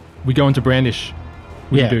 so we go into Brandish.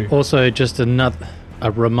 What do you do? Also, just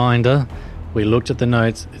a reminder, we looked at the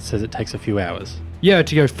notes. It says it takes a few hours. Yeah,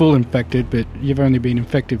 to go full infected, but you've only been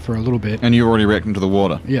infected for a little bit. And you already reacted to the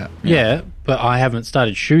water. Yeah. Yeah, but I haven't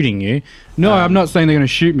started shooting you. No, I'm not saying they're going to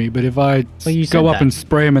shoot me, but if I Well, you said go up that. and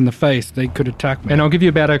spray them in the face, they could attack me. And I'll give you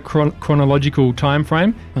about a chronological time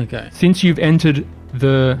frame. Okay. Since you've entered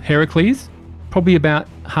the Heracles, probably about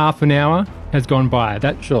half an hour has gone by.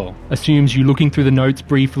 That Sure. assumes you looking through the notes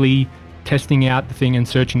briefly, testing out the thing and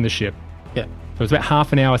searching the ship. Yeah, So it's about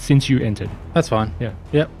half an hour since you entered. that's fine. Yeah.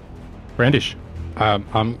 Yep. Brandish.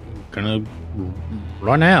 I'm gonna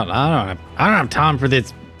run out. I don't have time for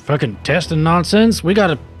this fucking testing nonsense. We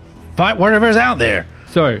gotta fight whatever's out there.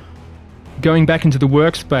 So, going back into the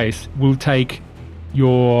workspace will take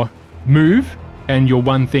your move and your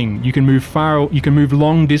one thing. You can move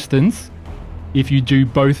long distance if you do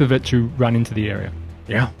both of it to run into the area.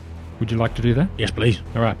 Yeah. Would you like to do that? Yes, please.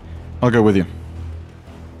 All right. I'll go with you.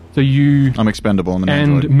 So you I'm expendable. I'm an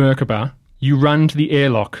and android. Merkaba, you run to the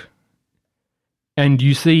airlock and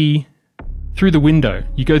you see through the window,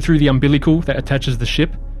 you go through the umbilical that attaches the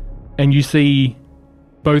ship and you see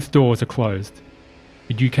both doors are closed.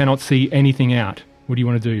 But you cannot see anything out. What do you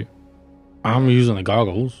want to do? I'm using the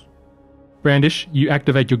goggles. Brandish, you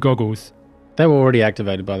activate your goggles. They were already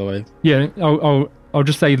activated, by the way. Yeah, I'll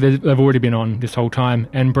just say they've already been on this whole time.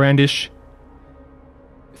 And Brandish,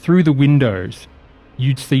 through the windows,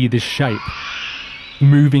 you'd see this shape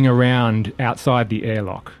moving around outside the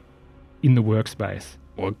airlock in the workspace.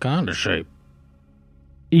 What kind of shape?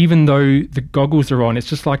 Even though the goggles are on, it's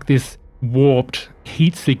just like this warped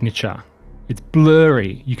heat signature. It's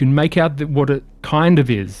blurry. You can make out what it kind of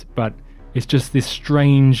is, but it's just this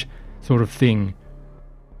strange sort of thing.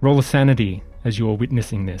 Roll a sanity as you're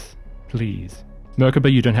witnessing this, please.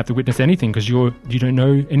 Merkaba, you don't have to witness anything because you don't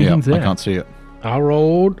know Yeah, anything's I there. can't see it. I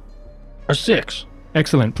rolled a 6.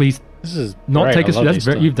 Excellent. Please This is not great. take I us. love That's this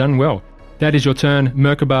very, stuff. you've done well. That is your turn,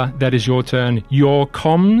 Merkaba. That is your turn. Your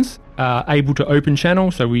comms are able to open channel,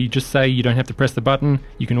 so we just say you don't have to press the button.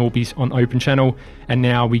 You can all be on open channel. And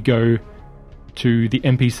now we go to the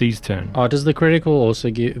NPC's turn. Oh, does the critical also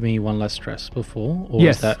give me one less stress before? Or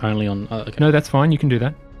Yes. is that only on... okay. No, that's fine. You can do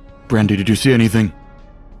that. Brandy, did you see anything?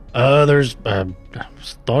 There's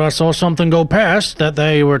thought I saw something go past that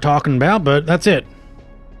they were talking about, but that's it.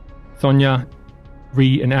 Sonia,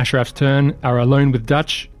 Ree, and Ashraf's turn are alone with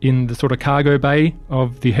Dutch in the sort of cargo bay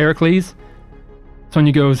of the Heracles.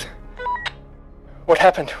 Sonia goes, What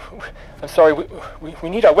happened? I'm sorry, we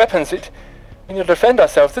need our weapons. We need to defend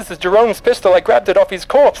ourselves. This is Jerome's pistol. I grabbed it off his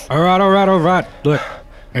corpse. All right. Look,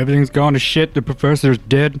 everything's gone to shit. The professor's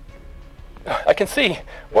dead. I can see.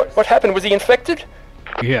 What happened? Was he infected?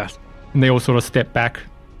 Yes. and they all sort of step back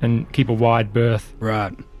and keep a wide berth.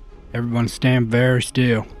 Right. Everyone stand very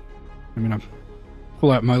still. I'm gonna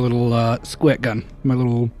pull out my little squirt gun, my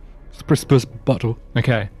little spritz bottle.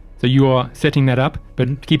 Okay, so you are setting that up,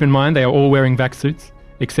 but keep in mind they are all wearing vac suits,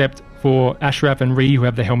 except for Ashraf and Ree, who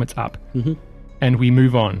have their helmets up. Mm-hmm. And we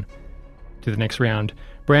move on to the next round.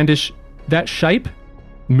 Brandish, that shape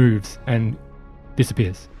moves and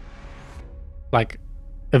disappears. Like,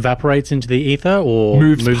 evaporates into the ether or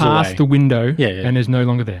Moves past away? the window Yeah. and is no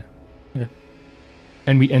longer there. Yeah.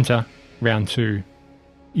 And we enter round 2.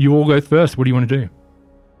 You all go first. What do you want to do?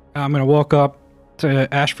 I'm going to walk up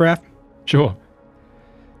to Ashraf. Sure.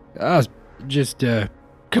 Just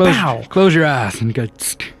Kapow! close your eyes and go.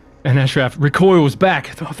 Tsk. And Ashraf recoils back,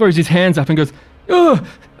 throws his hands up and goes,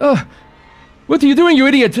 what are you doing, you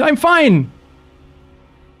idiot? I'm fine.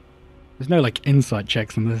 There's no like insight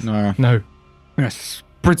checks on this. No. No, I'm going to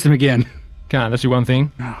spritz him again. can't. That's your one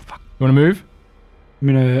thing. Oh, fuck. You want to move? I'm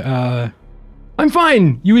going to, I'm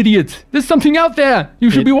fine, you idiot. There's something out there you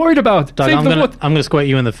should be worried about. Doug, Save I'm the gonna what? I'm gonna squirt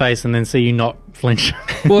you in the face and then see you not flinch.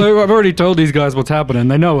 well, I've already told these guys what's happening.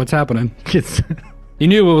 They know what's happening. It's, You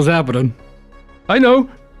knew what was happening. I know.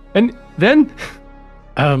 And then?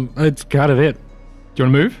 It's kind of it. Do you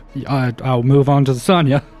want to move? I'll move on to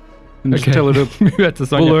Sonya and just tell her to move that to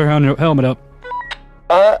pull Sonya. her helmet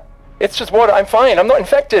up. It's just water. I'm fine. I'm not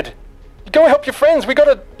infected. Go help your friends. We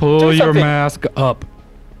gotta Pull do your something. mask up.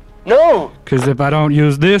 No. Because if I don't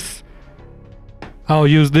use this, I'll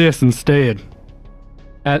use this instead.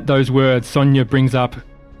 At those words, Sonya brings up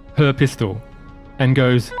her pistol and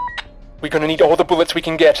goes, We're gonna need all the bullets we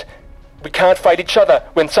can get. We can't fight each other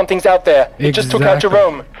when something's out there. It just took out Exactly.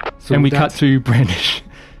 Jerome. So and we cut that's- to Brandish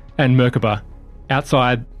and Merkaba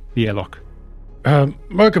outside the airlock.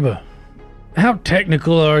 Merkaba, how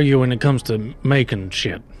technical are you when it comes to making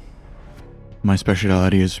shit? My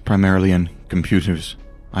speciality is primarily in computers.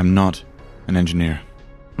 I'm not an engineer.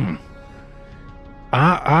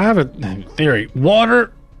 I have a theory.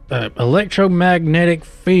 Water, electromagnetic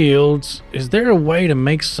fields. Is there a way to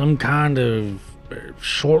make some kind of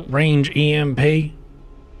short-range EMP?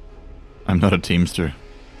 I'm not a teamster.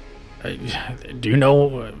 Do you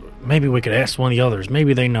know? Maybe we could ask one of the others.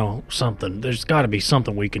 Maybe they know something. There's got to be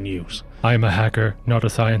something we can use. I'm a hacker, not a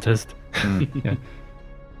scientist. Yeah.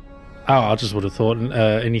 Oh, I just would have thought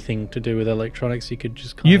anything to do with electronics. You could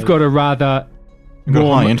just. Kind You've of, got a rather You've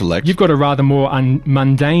got high intellect. You've got a rather more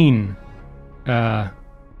mundane,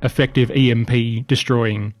 effective EMP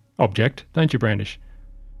destroying object, don't you, Brandish?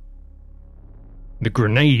 The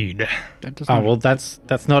grenade. That doesn't- Oh well, that's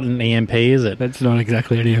not an EMP, is it? That's not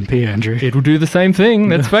exactly an EMP, Andrew. It'll do the same thing.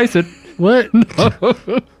 Let's face it. What?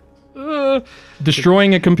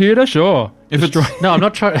 Destroying a computer, sure. If it's No, I'm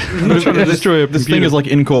not trying. this thing is like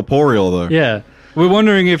incorporeal, though. Yeah. We're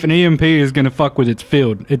wondering if an EMP is going to fuck with its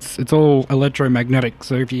field. It's all electromagnetic,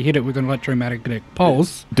 so if you hit it with an electromagnetic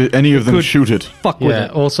pulse, Did any of them could- shoot it? fuck with Yeah.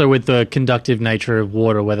 it. Also, with the conductive nature of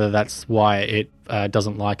water, whether that's why it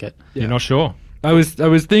doesn't like it. You're not sure. I was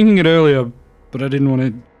thinking it earlier, but I didn't want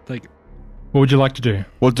to like. What would you like to do?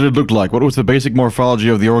 What did it look like? What was the basic morphology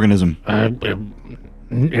of the organism?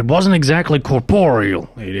 It wasn't exactly corporeal.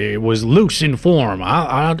 It was loose in form.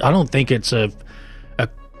 I don't think it's a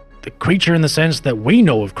creature in the sense that we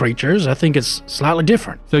know of creatures. I think it's slightly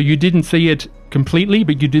different. So you didn't see it completely,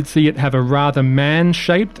 but you did see it have a rather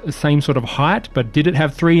man-shaped, same sort of height, but did it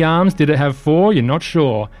have 3 arms? Did it have 4? You're not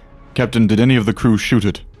sure. Captain, did any of the crew shoot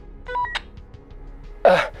it?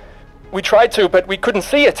 We tried to, but we couldn't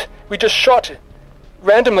see it. We just shot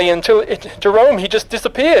randomly until Jerome, he just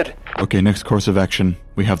disappeared. Okay, next course of action.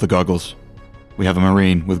 We have the goggles. We have a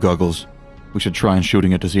Marine with goggles. We should try and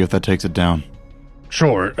shooting it to see if that takes it down.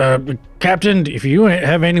 Sure. Captain, if you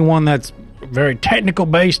have anyone that's very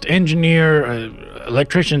technical-based, engineer,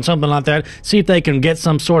 electrician, something like that, see if they can get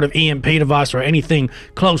some sort of EMP device or anything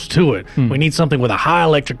close to it. We need something with a high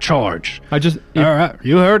electric charge. All right,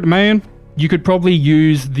 you heard the man. You could probably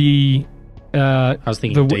use the I was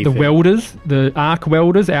thinking the defib. welders, the arc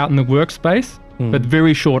welders out in the workspace, but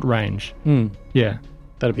very short range. Yeah.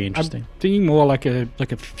 That'd be interesting. Thinking more like a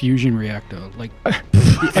fusion reactor, like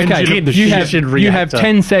Okay, the you fusion have reactor.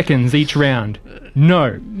 10 seconds each round.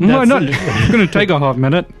 No. no, not. It's going to take a half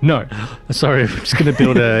minute. No. Sorry, I'm just going to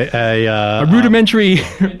build A rudimentary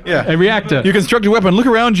a reactor. You construct a weapon. Look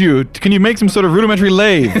around you. Can you make some sort of rudimentary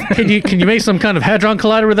lathe? Can you make some kind of hadron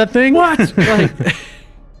collider with that thing? What?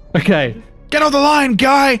 Okay. Get off the line,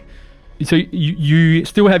 guy! So you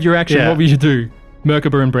still have your action. Yeah. What will you do?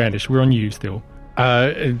 Merkaba and Brandish, we're on you still.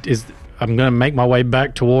 I'm going to make my way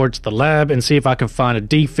back towards the lab and see if I can find a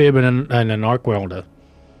defib and an arc welder.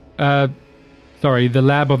 Sorry, the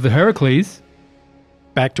lab of the Heracles.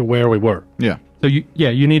 Back to where we were. Yeah. So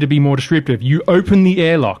you need to be more descriptive. You open the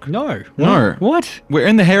airlock. No. No. What? We're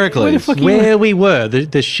in the Heracles. Where we were,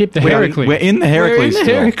 the ship. The where- Heracles. We're in the Heracles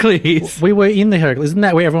still. Heracles. We were in the Heracles. Isn't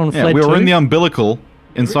that where everyone Yeah, fled we were to? in the umbilical.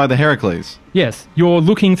 Inside the Heracles. Yes, you're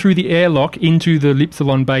looking through the airlock into the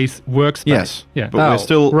Ypsilon base workspace. Yes. Yeah. But we're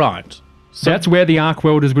still... Right. That's where the arc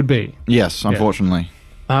welders would be. Yes, unfortunately.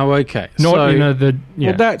 Oh, okay. Not, so,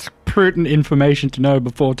 Well, that's prudent information to know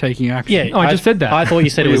before taking action. yeah, I just said that. I thought you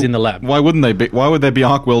said it was in the lab. Why wouldn't they be? Why would there be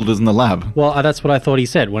arc welders in the lab? Well, that's what I thought he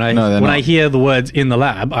said. When I No, they're I not. hear the words "in the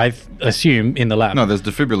lab," I assume in the lab. No, there's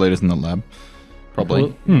defibrillators in the lab. Probably.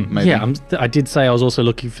 Well, Maybe. Yeah, I did say I was also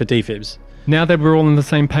looking for defibs. Now that we're all on the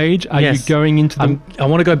same page, are Yes. you going into the... I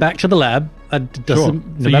want to go back to the lab. Sure. No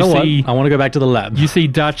So matter you what, see- I want to go back to the lab. You see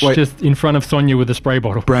Dutch Wait. just in front of Sonia with a spray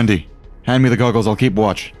bottle. Brandy, hand me the goggles. I'll keep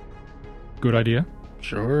watch. Good idea.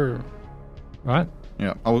 Sure. Right.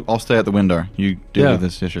 Yeah, I'll stay at the window. You deal Yeah. with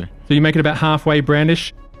this issue. So you make it about halfway,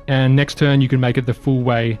 Brandish, and next turn you can make it the full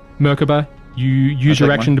way. Merkaba, you use your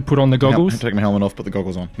take action to put on the goggles, Take my helmet off, put the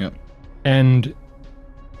goggles on. Yep. and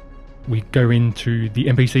we go into the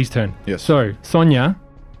NPC's turn. Yes. So Sonia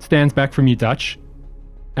stands back from you, Dutch,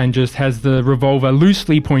 and just has the revolver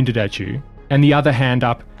loosely pointed at you, and the other hand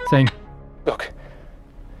up, saying, Look,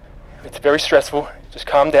 it's very stressful. Just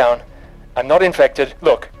calm down. I'm not infected.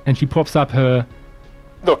 Look, and she pops up her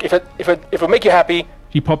if it make you happy,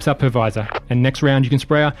 visor, and next round you can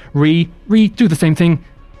spray her. Do the same thing.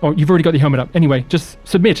 Oh, you've already got the helmet up. Anyway, just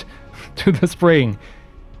submit to the spraying.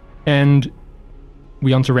 And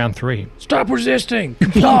we on to round 3. Stop resisting.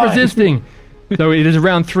 Stop resisting. So it is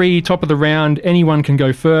round 3, top of the round. Anyone can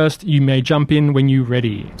go first. You may jump in when you're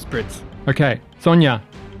ready. Spritz. Okay, Sonia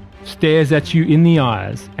stares at you in the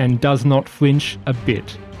eyes and does not flinch a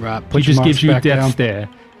bit. Right. She Put your just mouse gives you a back death down. stare.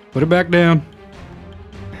 Put it back down.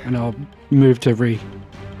 And I'll move to Ree.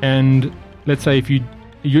 And let's say if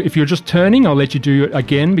you're just turning, I'll let you do it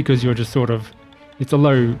again because you're just sort of... It's a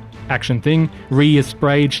low action thing. Ree is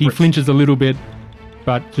sprayed. She flinches a little bit,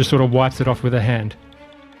 but just sort of wipes it off with her hand.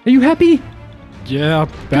 Are you happy? Yeah, God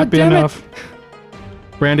that'd be damn it. enough.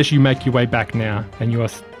 Brandish, you make your way back now, and you are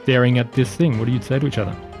staring at this thing. What do you say to each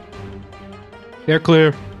other? They're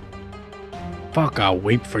clear. Fuck, I'll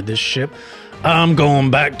weep for this ship. I'm going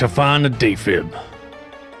back to find a defib.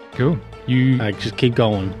 Cool. You Just keep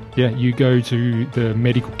going. you go to the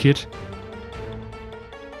medical kit,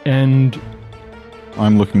 and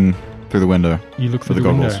I'm looking through the window. you look For through the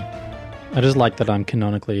the goggles. window. I just like that I'm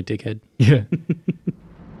canonically a dickhead. Yeah.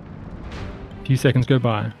 A few seconds go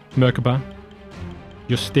by. Merkaba,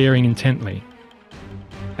 you're staring intently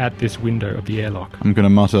at this window of the airlock. I'm gonna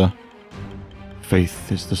mutter,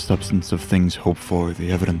 faith is the substance of things hoped for,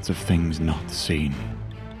 the evidence of things not seen.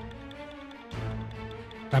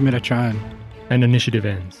 I'm gonna try and... And initiative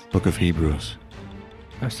ends. Book of Hebrews.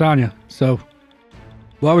 Sonia, so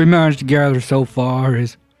what we managed to gather so far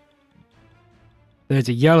is there's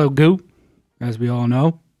a yellow goo, as we all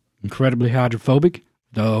know, incredibly hydrophobic,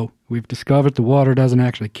 though we've discovered the water doesn't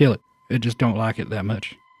actually kill it. It just don't like it that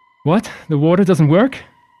much. What? The water doesn't work?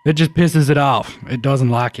 It just pisses it off. It doesn't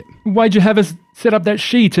like it. Why'd you have us set up that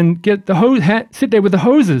sheet and get the hose sit there with the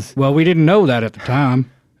hoses? Well, we didn't know that at the time.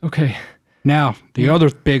 Okay. Now, the other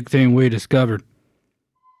big thing we discovered,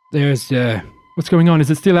 there's What's going on? Is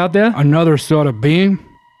it still out there? another sort of being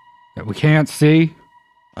that we can't see.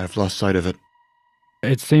 I've lost sight of it.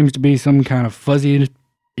 It seems to be some kind of fuzzy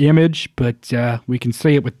image, but we can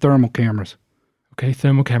see it with thermal cameras. Okay,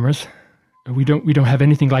 thermal cameras. We don't have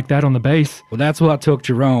anything like that on the base. Well, that's what took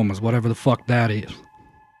Jerome, is whatever the fuck that is.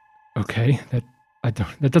 Okay,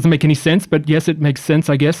 that doesn't make any sense, but yes, it makes sense,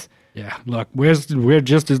 I guess. Yeah, look, we're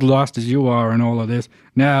just as lost as you are in all of this.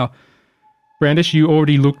 Now, Brandish, you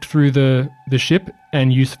already looked through the ship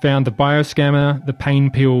and you found the bioscanner, the pain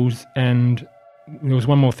pills, and there was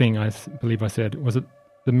one more thing believe I said. Was it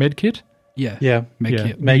the med kit? yeah, Yeah. make Yeah.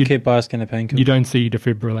 it. Make it bioscanner painkiller. You don't see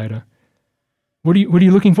defibrillator. What are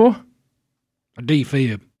you looking for? A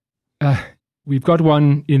defib. We've got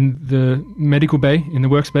one in the medical bay in the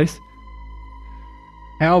workspace.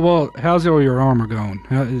 How's all your armor going?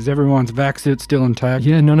 Is everyone's vac suit still intact?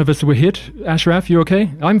 Yeah, none of us were hit. Ashraf, you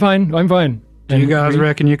okay? I'm fine. Do you guys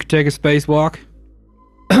reckon you could take a spacewalk?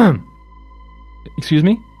 Excuse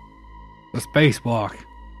me? A spacewalk.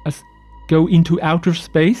 Go into outer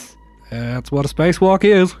space? That's what a spacewalk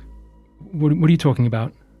is. What are you talking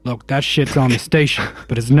about? Look, that shit's on the station,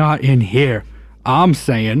 but it's not in here. I'm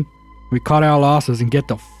saying we cut our losses and get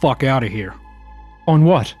the fuck out of here. On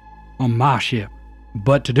what? On my ship.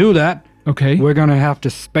 But to do that, Okay. we're gonna have to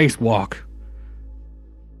spacewalk.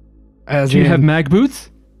 Do you have mag boots?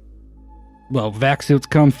 Well, vac suits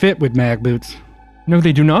come fit with mag boots. No,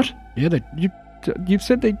 they do not. Yeah, you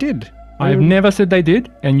said they did. I have never said they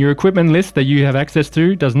did, and your equipment list that you have access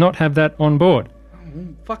to does not have that on board.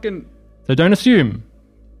 Fucking... So don't assume.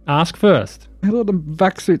 Ask first. I thought the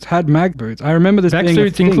vac suits had mag boots. I remember this Vac being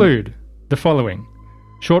suits a thing. include the following: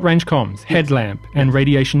 short-range comms, headlamp, and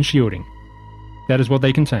radiation shielding. That is what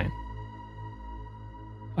they contain.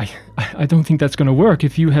 I don't think that's going to work.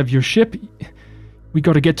 If you have your ship, we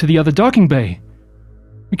got to get to the other docking bay.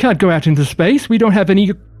 We can't go out into space. We don't have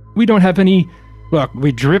any. Look,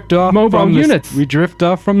 we drift off Mobile from units. We drift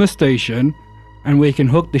off from the station, and we can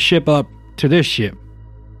hook the ship up to this ship.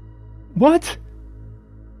 What?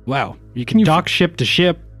 Wow, you can dock ship to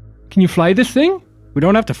ship. Can you fly this thing? We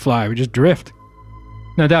don't have to fly. We just drift.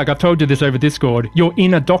 No, Doug, I've told you this over Discord. You're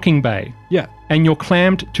in a docking bay, Yeah, and you're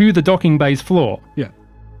clamped to the docking bay's floor. yeah.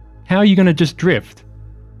 How are you going to just drift?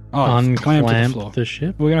 Oh, it's clamped to the Unclamp floor. the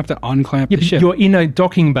ship. We're gonna have to unclamp Yeah, the but ship. you're in a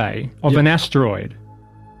docking bay of Yeah. an asteroid.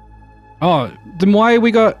 Oh, then why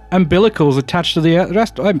we got umbilicals attached to the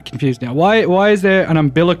rest? I'm confused now. Why is there an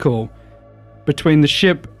umbilical between the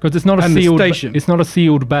ship? Because it's not a And the sealed. station. It's not a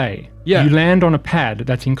sealed bay. Yeah. You land on a pad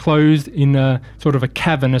that's enclosed in a sort of a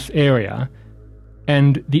cavernous area,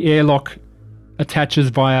 and the airlock attaches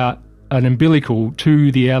via an umbilical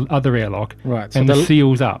to the other airlock, Right, so and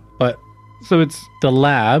seals up. But So it's the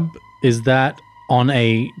lab, is that on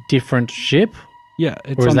a different ship? yeah.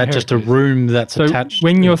 It's Or is on that the just a Hercules. room that's So attached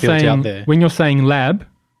when you're built out saying there? lab,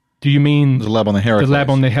 do you mean There's a lab on the the Heracles. lab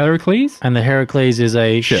on the Heracles? And the Heracles is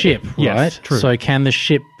a ship, Yes, right? true. So can the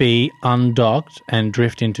ship be undocked and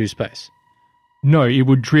drift into space? No, it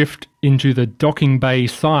would drift into the docking bay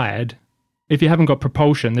side. If you haven't got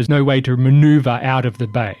propulsion, there's no way to maneuver out of the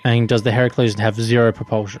bay. And does the Heracles have zero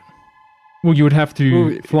propulsion? Well, you would have to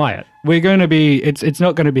Well, fly it. We're going to be. It's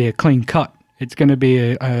not going to be a clean cut. It's going to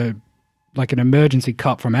be a like an emergency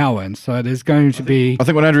cut from our end. So there's going to be I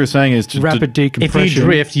think what Andrew is saying is rapid If decompression. you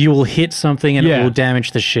drift, you will hit something and Yeah. it will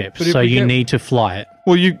damage the ship. But if So we you get- need to fly it.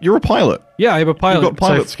 well, you're a pilot. Yeah, I have a pilot. You've got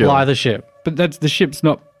pilot so skill. fly the ship. But that's the ship's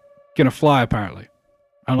not going to fly apparently,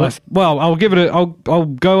 unless. Well, I'll give it a. I'll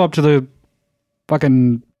go up to the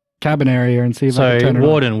fucking cabin area and see if I So, can turn it on.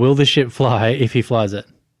 Warden, will the ship fly if he flies it?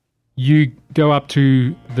 You go up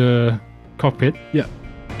to the cockpit Yeah.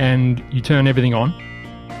 and you turn everything on,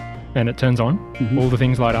 and it turns on. Mhm. All the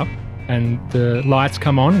things light up, and the lights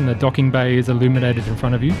come on, and the docking bay is illuminated in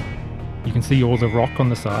front of you. You can see all the rock on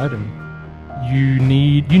the side, and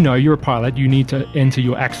you're a pilot. You need to enter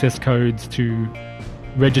your access codes to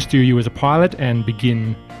register you as a pilot and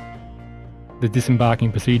begin the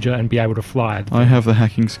disembarking procedure and be able to fly. I have the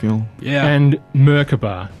hacking skill. Yeah. And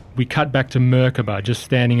Merkaba. We cut back to Merkaba just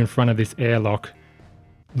standing in front of this airlock,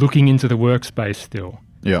 looking into the workspace still.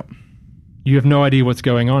 Yeah. You have no idea what's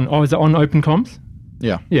going on. Oh, is it on open comms?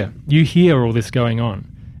 Yeah. Yeah. You hear all this going on.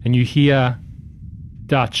 And you hear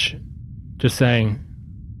Dutch just saying,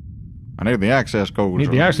 I need the access code.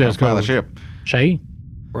 Need the access Fly the code. ship. Shay?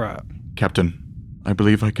 right. Captain, I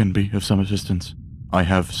believe I can be of some assistance. I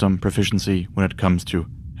have some proficiency when it comes to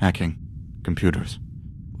hacking computers.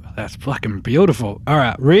 That's fucking beautiful. All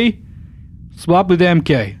right, Ree, swap with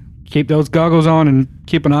MK. Keep those goggles on and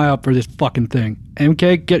keep an eye out for this fucking thing.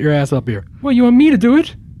 MK, get your ass up here. well, you want me to do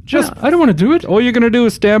it? Just, I don't want to do it. All you're gonna do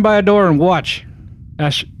is stand by a door and watch.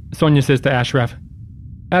 Sonia says to Ashraf,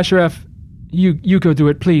 Ashraf, you go do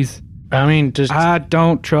it, please. I mean, just I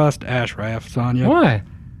don't trust Ashraf, Sonya. Why?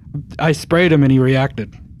 I sprayed him and he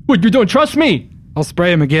reacted. What, you don't trust me? I'll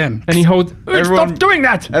spray him again. And he holds, Everyone- stop doing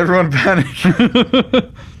that! Everyone panic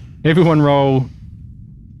Everyone roll,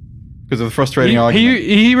 because of the frustrating argument.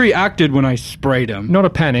 He reacted when I sprayed him. not a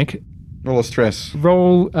panic, Roll a stress.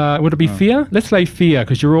 roll, would it be fear? Let's say fear,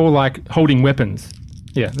 because you're all like holding weapons.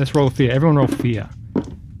 Yeah, let's roll fear. Everyone roll fear.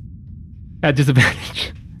 At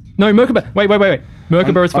disadvantage. No, Merkaba. Wait.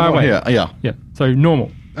 Merkaba is far I'm not away. here. Yeah. Yeah, so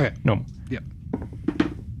normal. Okay. Normal. Yep.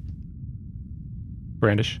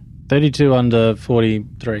 Brandish, 32 under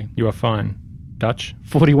 43. you are fine. Dutch.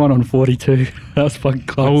 41 on 42. That was fucking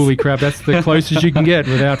close. Holy crap, that's the closest you can get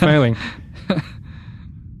without failing.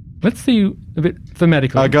 Let's see a bit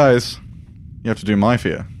thematically. Guys, you have to do my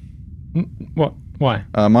fear. What? Why?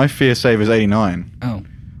 My fear save is 89. Oh.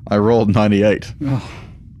 I rolled 98.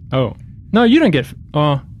 Oh. No, you don't get...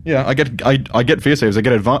 Oh, Yeah, I get fear saves. I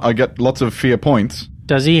get lots of fear points.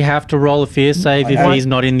 Does he have to roll a fear save if Why- he's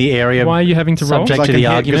not in the area? why are you having to roll? Subject to the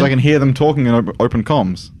Because argument? I can hear them talking in open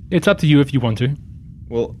comms. It's up to you if you want to.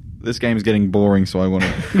 Well, this game's getting boring, so I want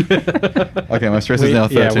to... Okay, my stress is now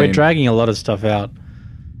 13. Yeah, we're dragging a lot of stuff out.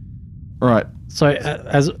 Right. So,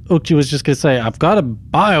 as Ukti was just going to say, I've got a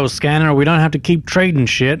bioscanner. We don't have to keep trading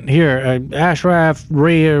shit. Here, Ashraf,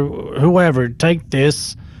 Rhea, whoever, take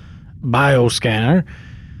this bioscanner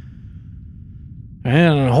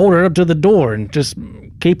and hold it up to the door and just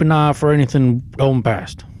keep an eye for anything going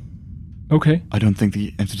past. Okay. I don't think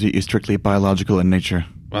the entity is strictly biological in nature.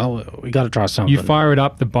 Well, we got to try something. You fire it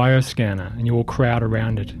up the bioscanner, and you all crowd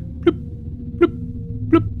around it. Bloop, bloop,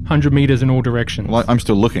 bloop. 100 meters in all directions. Well, I'm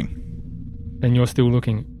still looking. And you're still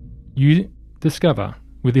looking. You discover,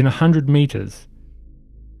 within 100 meters,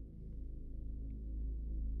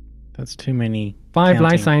 That's too many. 5 counting.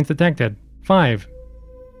 life signs detected. 5.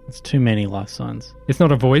 That's too many life signs. It's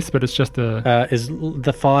not a voice, but it's just a... Is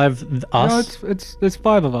the 5 us? No, it's there's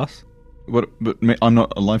 5 of us. But I'm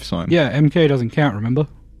not a life sign. Yeah, MK doesn't count, remember?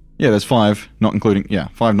 Yeah, there's 5, not including... Yeah,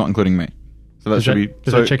 5 not including me. So that should be...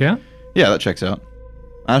 Does that check out? Yeah, that checks out.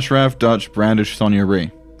 Ashraf, Dutch, Brandish, Sonia, Ree.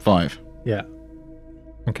 5. Yeah.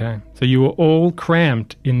 Okay. So you were all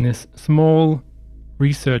cramped in this small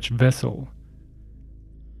research vessel.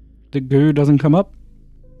 The goo doesn't come up?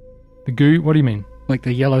 The goo? What do you mean? Like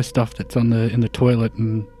the yellow stuff that's in the toilet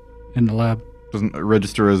and in the lab. Doesn't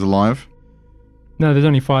register as alive. No, there's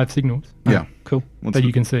only 5 signals Yeah. Cool. that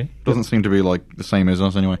you can see. Doesn't seem to be like the same as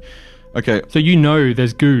us anyway. Okay. So you know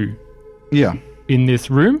there's goo Yeah. in this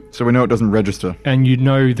room, So we know it doesn't register. and you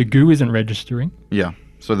know the goo isn't registering. Yeah.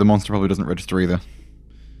 So the monster probably doesn't register either.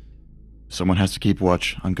 Someone has to keep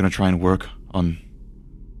watch. I'm going to try and work on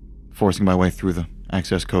forcing my way through the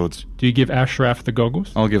access codes. Do you give Ashraf the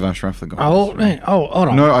goggles? I'll give Ashraf the goggles. Hold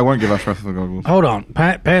on. No, I won't give Ashraf the goggles. Hold on.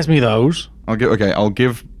 Pass me those. I'll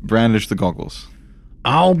give Brandish the goggles.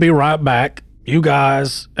 I'll be right back. You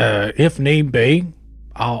guys, if need be,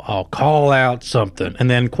 I'll call out something. And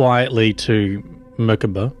then quietly to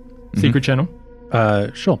Merkaba. Secret channel?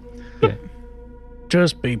 Sure. Yeah.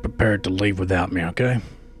 Just be prepared to leave without me, okay?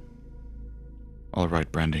 All right,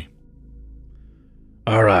 Brandy.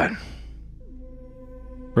 All right.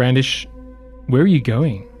 Brandish, where are you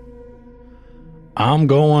going? I'm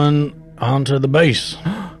going onto the base.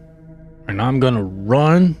 And I'm going to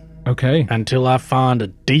run Okay. until I find a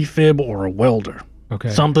defib or a welder. Okay.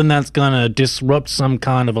 Something that's going to disrupt some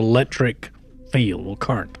kind of electric field or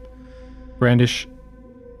current. Brandish,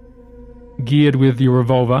 geared with your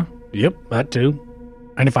revolver Yep, that too.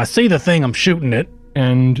 And if I see the thing, I'm shooting it.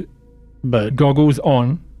 and But, goggles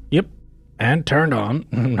on, yep, and turned on.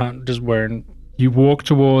 I'm not just wearing... you walk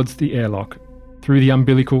towards the airlock, through the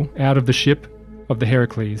umbilical, out of the ship of the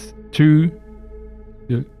Heracles, to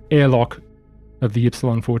the airlock of the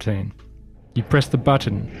Ypsilon 14. You press the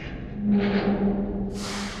button.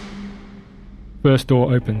 First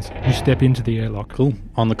door opens. You step into the airlock. Cool.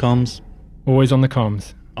 On the comms. Always on the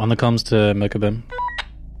comms. On the comms to Merkaba.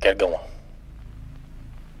 Get going.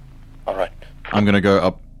 All right. I'm going to go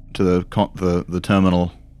up to the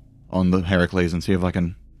terminal on the Heracles and see if I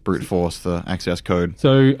can brute force the access code.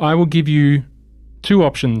 So I will give you 2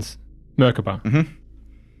 options, Merkaba. Mm-hmm.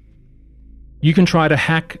 You can try to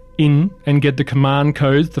hack in and get the command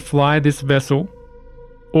codes to fly this vessel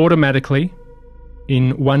automatically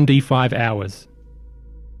in 1d5 hours.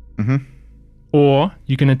 Mm-hmm. Or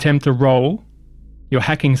you can attempt to roll your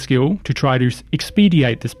hacking skill to try to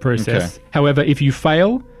expedite this process. Okay. However, if you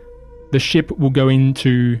fail, the ship will go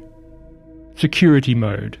into security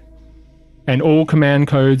mode and all command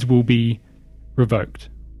codes will be revoked.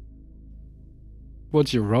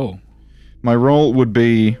 What's your roll? My roll would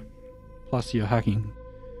be Plus your hacking.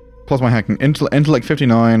 plus my hacking intellect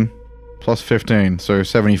 59 plus 15, so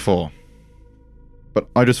 74. But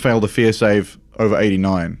I just failed a fear save over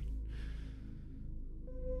 89.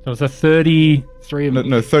 So it's a 30... 3 of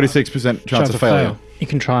No, 36% chance of failure. You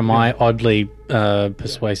can try my oddly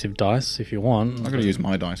persuasive dice if you want. I'm going to use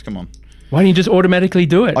my dice. Come on. Why don't you just automatically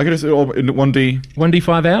do it? I could just in 1d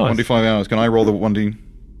 1d5 hours. 1d5 hours. Can I roll the 1d?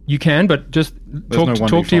 You can, but just talk, no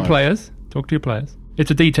talk to your 1d5. players. Talk to your players. It's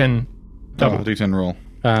a d10 double. Oh, d10 roll.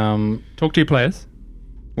 Talk to your players.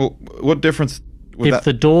 Well, what difference would If that?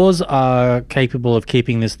 the doors are capable of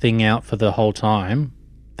keeping this thing out for the whole time,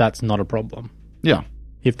 that's not a problem. Yeah.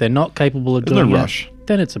 If they're not capable of There's doing no it, rush.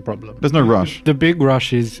 then it's a problem. There's no rush. The big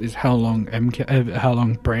rush is how long how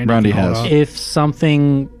long Brandy can hold has. up. If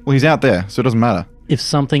something Well, he's out there, so it doesn't matter.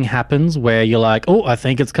 happens where you're like, oh, I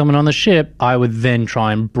think it's coming on the ship, I would then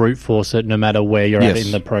try and brute force it no matter where you're at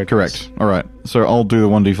in the progress. Correct. All right. So I'll do the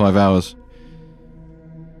 1d5 hours.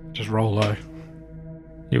 Just roll low.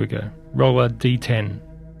 Here we go. Roll a d10.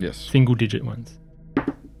 Yes. Single digit ones.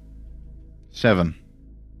 7.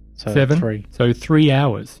 So 7. 3. So 3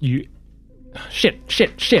 hours. You... Shit.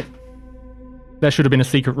 That should have been a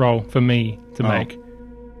secret roll for me to make.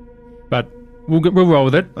 But we'll roll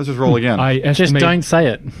with it. Let's just roll again. I Just estimate, don't say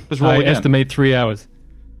it. Just roll I again. estimate 3 hours.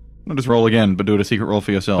 Not just roll again, but do it a secret roll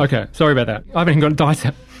for yourself. Okay, sorry about that. I haven't even got dice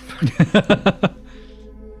out.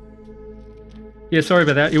 Yeah, sorry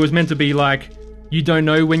about that. It was meant to be like, you don't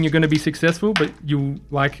know when you're going to be successful, but you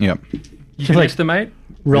like... Yep. You can like- estimate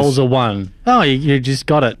Rolls a 1. Oh, you just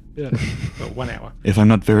got it. well, 1 hour. If I'm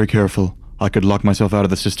not very careful, I could lock myself out of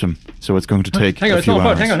the system, so it's going to take Hang on, a it's few not a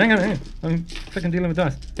hours. pod. Hang on. I'm fucking dealing with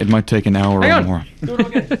dice. It might take an hour Hang or on. more. Do it all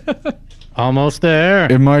again. Almost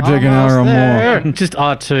there. It might take an hour or more. Just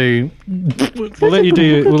R2. We'll let you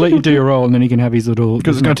do your roll, and then he can have his little.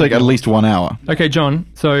 Because it's going to take at least 1 hour. Okay, John.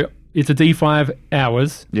 So it's a D5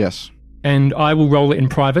 hours, Yes. and I will roll it in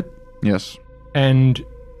private, Yes. and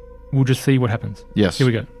we'll just see what happens. Yes. Here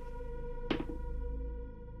we go.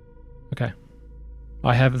 Okay.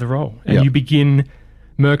 I have the roll. And Yep. you begin,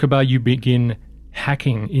 Merkaba, you begin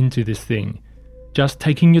hacking into this thing. Just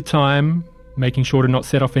taking your time, making sure to not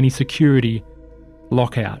set off any security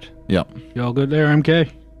lockout. Yeah. You all good there, MK?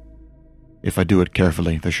 If I do it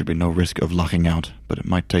carefully, there should be no risk of locking out, but it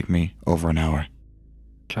might take me over an hour.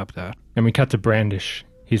 Chop that. And we cut to Brandish,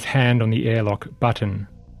 his hand on the airlock button,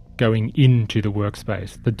 going into the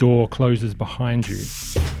workspace. The door closes behind you.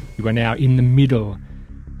 You are now in the middle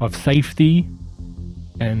of safety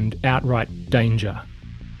and outright danger.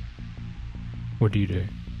 What do you do?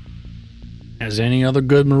 As any other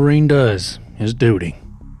good Marine does, his duty.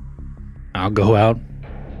 I'll go out.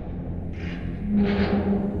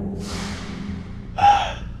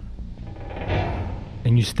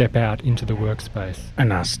 And you step out into the workspace.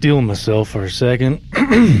 And I steel myself for a second.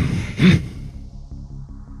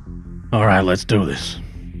 All right, let's do this.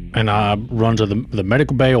 And I run to the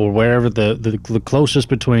medical bay or wherever the closest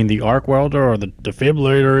between the arc welder or the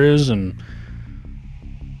defibrillator is, and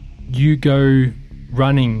You go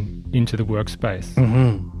running into the workspace.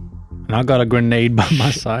 and I got a grenade by my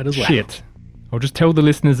side as well. Shit. I'll just tell the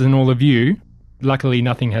listeners and all of you, luckily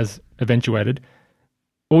nothing has eventuated.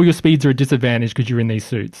 All your speeds are a disadvantage because you're in these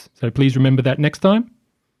suits. So please remember that next time.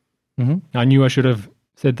 I knew I should have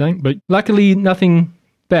said that, but luckily nothing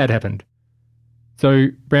bad happened. So,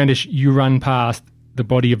 Brandish, you run past the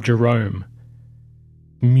body of Jerome,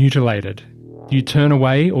 mutilated. Do you turn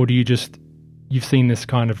away, or do you just... You've seen this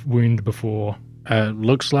kind of wound before.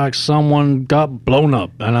 Looks like someone got blown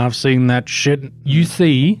up, and I've seen that shit. You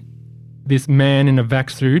see this man in a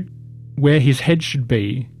vac suit, where his head should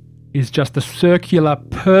be, is just a circular,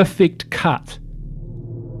 perfect cut.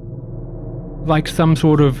 Like some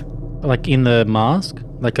sort of... Like in the mask?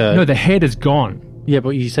 Like a... No, the head is gone. Yeah,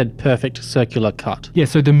 but you said perfect circular cut. Yeah,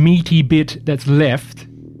 so the meaty bit that's left,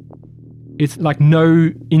 it's like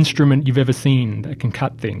no instrument you've ever seen that can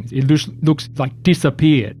cut things. It looks like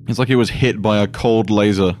disappeared. It's like he was hit by a cold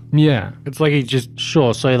laser. Yeah, It's like he just.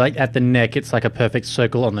 Sure, so like at the neck, it's like a perfect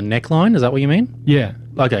circle on the neckline. Is that what you mean? yeah,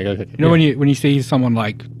 Okay. You know when you see someone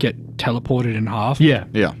like get teleported in half. yeah.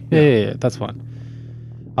 Yeah. Yeah, that's fine.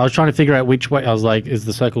 I was trying to figure out which way. I was like, is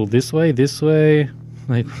the circle this way, this way?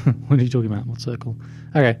 Like, what are you talking about? What circle?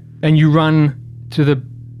 Okay. And you run to the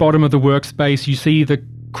bottom of the workspace. You see the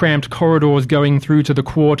cramped corridors going through to the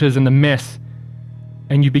quarters and the mess.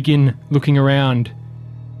 And you begin looking around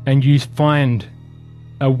and you find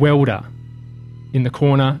a welder in the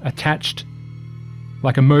corner, attached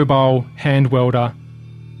like a mobile hand welder.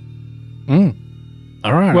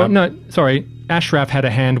 All right. Well, no, sorry. Ashraf had a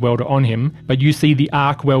hand welder on him, but you see the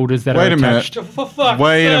arc welders that Wait are a minute. attached.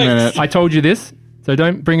 Wait a minute. I told you this, so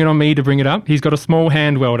don't bring it on me to bring it up. He's got a small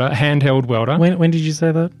hand welder, a handheld welder. When did you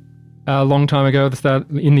say that? A long time ago at the start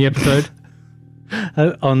in the episode.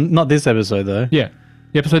 On not this episode though. Yeah,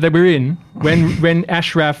 the episode that we're in, when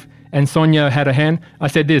Ashraf and Sonia had a hand, I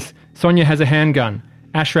said this: Sonia has a handgun,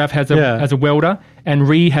 Ashraf has a welder, and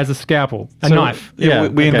Ree has a scalpel, a knife. Yeah,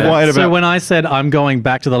 we inquired about... So when I said I'm going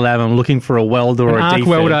back to the lab, I'm looking for a welder or An a arc defib.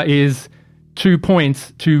 welder is 2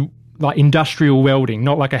 points to like industrial welding,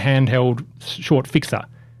 not like a handheld short fixer.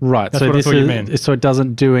 Right. That's so what I this thought you is meant. so it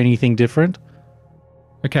doesn't do anything different.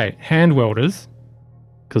 Okay, hand welders.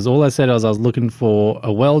 Because all I said was I was looking for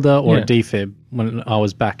a welder or Yeah. a defib when I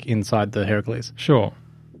was back inside the Heracles. Sure.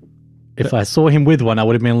 If I saw him with one, I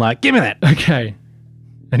would have been like, "Give me that." Okay.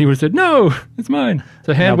 And he would have said, "No, it's mine."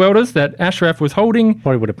 So hand welders that Ashraf was holding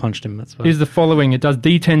Probably would have punched him. That's fine. is the following. It does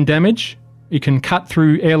D10 damage. It can cut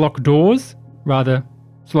through airlock doors rather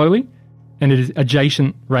slowly, and it is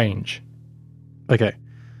adjacent range. Okay.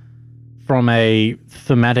 From a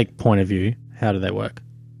thematic point of view, how do they work?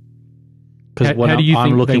 Because How do you I'm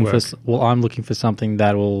think looking they for, work? I'm looking for something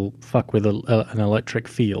that will fuck with an electric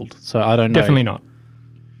field. So I don't know. Definitely not.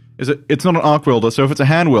 It's not an arc welder, so if it's a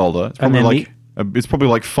hand welder, it's And probably then it's probably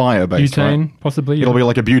like fire-based, Butane, right? possibly. It'll be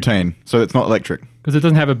like a butane, so it's not electric. Because it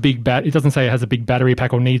doesn't have a big It doesn't say it has a big battery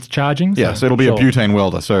pack or needs charging. Yeah, so it'll be Sure. a butane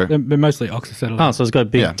welder, so... They're mostly oxyacetylene. Oh, so it's got a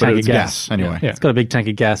big Yeah, but tank of it's gas. gas, anyway. Yeah. It's got a big tank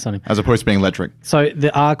of gas on him. As opposed to being electric. So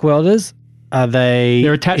the arc welders, are they...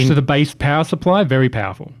 They're attached to the base power supply. Very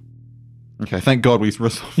powerful. Okay, thank God we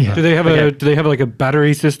resolved Yeah. that. Do they have like a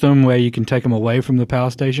battery system where you can take them away from the power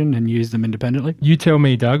station and use them independently? You tell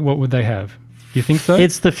me, Doug, what would they have? Do you think so?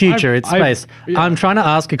 It's the future. It's space. I'm trying to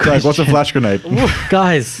ask a question. Doug, what's a flash grenade?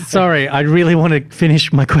 Guys, sorry. I really want to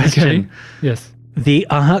finish my question. Okay. Yes. The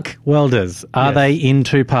arc welders, are Yes. they in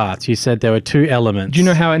two parts? You said there were two elements. Do you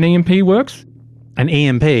know how an EMP works? An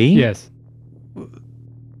EMP? Yes.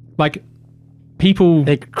 Like, people,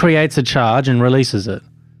 It creates a charge and releases it.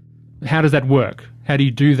 how does that work? How do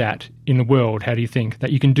you do that in the world? How do you think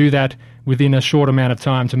that you can do that within a short amount of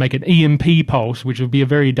time to make an EMP pulse, which would be a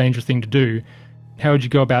very dangerous thing to do? How would you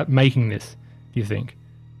go about making this, do you think?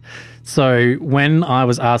 So when I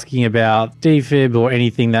was asking about defib or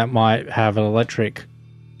anything that might have an electric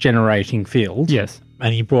generating field, Yes.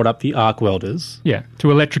 and he brought up the arc welders. Yeah.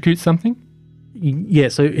 To electrocute something? Yeah,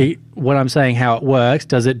 so what I'm saying, how it works,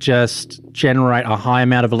 does it just generate a high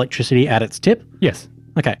amount of electricity at its tip? Yes.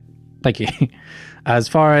 Okay, thank you. As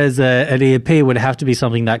far as an EMP, it would have to be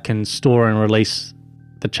something that can store and release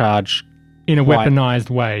the charge. In a Right. weaponized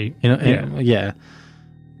way. Yeah.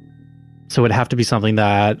 So it'd have to be something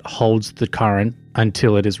that holds the current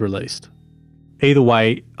until it is released. Either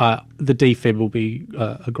way, the defib will be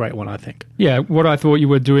a great one, I think. Yeah, what I thought you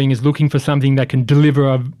were doing is looking for something that can deliver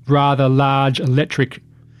a rather large electric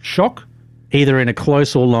shock. Either in a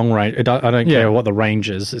close or long range. I don't Yeah. care what the range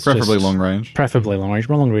is. It's Preferably just long range. Preferably long range.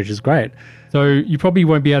 Long range is great. So you probably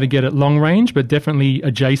won't be able to get it long range, but definitely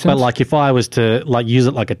adjacent. But like if I was to like use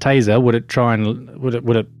it like a taser, would it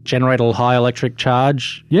generate a high electric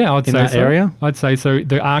charge? Yeah, I'd in say that so. area? I'd say so.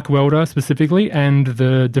 The arc welder specifically and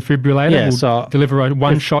the defibrillator Yeah, will so deliver a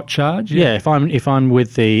one-shot charge. Yeah, if I'm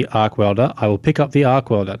with the arc welder, I will pick up the arc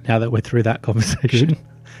welder now that we're through that conversation.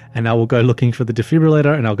 And I will go looking for the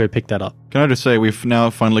defibrillator and I'll go pick that up. Can I just say we've now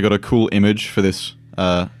finally got a cool image for this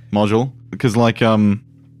module? Because like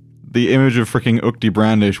the image of freaking Ukti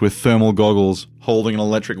Brandish with thermal goggles holding an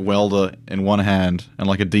electric welder in one hand and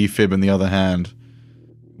like a defib in the other hand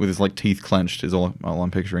with his like teeth clenched is all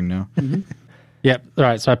I'm picturing now. Yep. All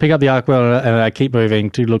right. So I pick up the arc welder and I keep moving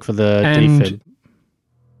to look for the And- defib.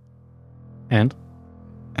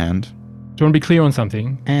 And Do you want to be clear on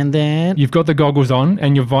something? then You've got the goggles on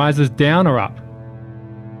and your visor's down or up.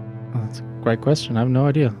 oh, that's a great question. I have no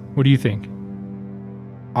idea. What do you think?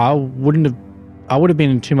 I would have been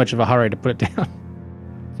in too much of a hurry to put it down.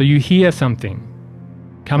 So you hear something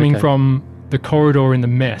coming Okay. from the corridor in the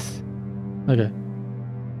mess, Okay.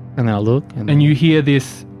 And then I look and you hear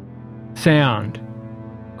this sound.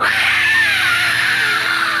 that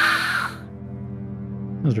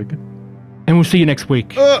was very good. And we'll see you next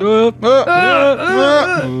week.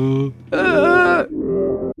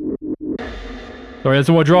 Sorry, that's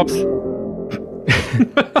all drops.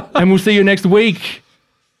 And we'll see you next week.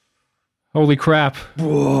 Holy crap.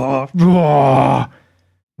 That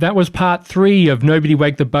was part 3 of Nobody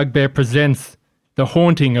Wake the Bugbear Presents The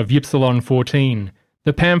Haunting of Ypsilon 14,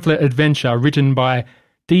 the pamphlet adventure written by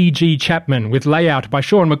D.G. Chapman with layout by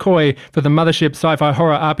Sean McCoy for the Mothership Sci-Fi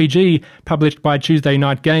Horror RPG published by Tuesday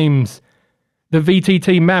Night Games. The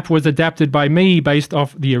VTT map was adapted by me based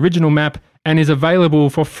off the original map and is available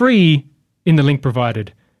for free in the link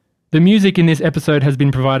provided. The music in this episode has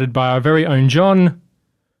been provided by our very own John.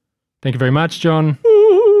 Thank you very much, John.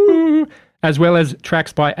 As well as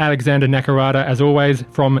tracks by Alexander Nakarada, as always,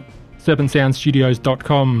 from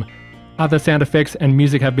serpentsoundstudios.com. Other sound effects and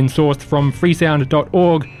music have been sourced from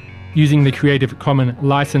freesound.org using the Creative Commons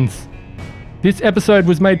license. This episode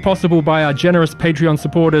was made possible by our generous Patreon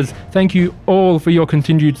supporters. Thank you all for your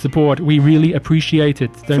continued support. We really appreciate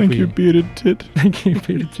it, don't we? bearded tit. Thank you,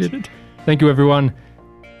 Peter Tit. Thank you, everyone.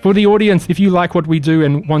 For the audience, if you like what we do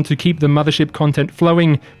and want to keep the Mothership content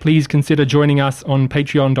flowing, please consider joining us on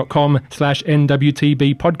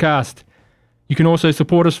patreon.com/NWTB podcast. You can also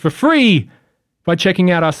support us for free by checking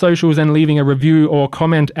out our socials and leaving a review or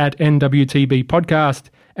comment at NWTB podcast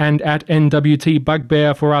and at NWT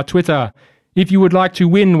Bugbear for our Twitter. If you would like to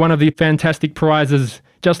win one of the fantastic prizes,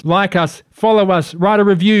 just like us, follow us, write a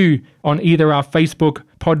review on either our Facebook,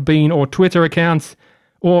 Podbean or Twitter accounts,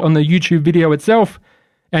 or on the YouTube video itself.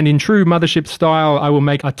 And in true Mothership style, I will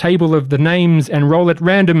make a table of the names and roll at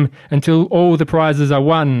random until all the prizes are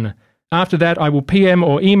won. After that, I will PM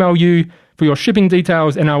or email you for your shipping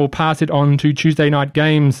details and I will pass it on to Tuesday Night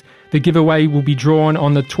Games. The giveaway will be drawn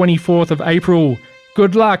on the 24th of April.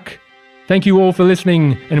 Good luck! Thank you all for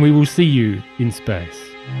listening, and we will see you in space.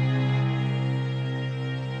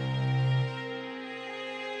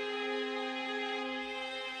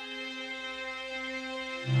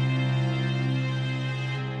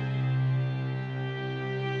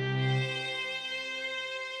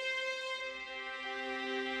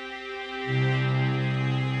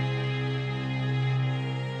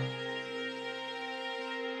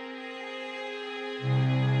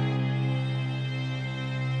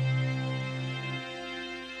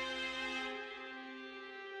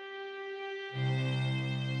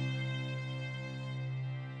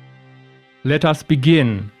 Let us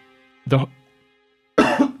begin.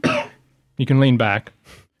 You can lean back.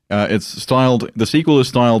 It's styled. The sequel is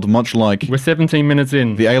styled much like We're 17 minutes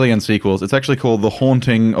in. the Alien sequels. It's actually called The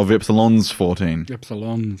Haunting of Ypsilon's 14.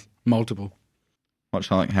 Ypsilons, multiple. Much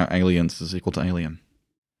like how Aliens is equal to Alien.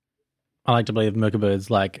 I like to believe Merkabird's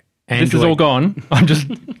like Android. This is all gone. I'm just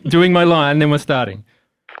doing my line, then we're starting.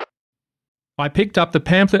 I picked up the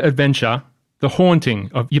pamphlet adventure, The Haunting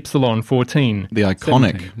of Ypsilon 14. The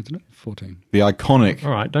iconic. 17, isn't it? 14. The iconic.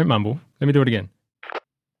 All right, don't mumble. Let me do it again.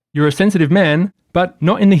 You're a sensitive man, but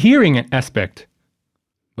not in the hearing aspect.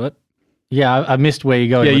 What? Yeah, I missed where you're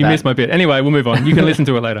going. Yeah, with you that. missed my bit. Anyway, we'll move on. You can listen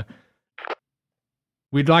to it later.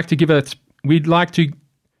 We'd like to. Break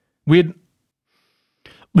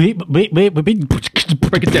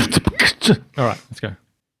it down. All right, let's go.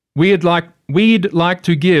 We would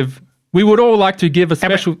all like to give a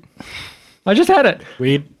special. I just had it.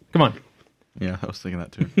 Come on. Yeah, I was thinking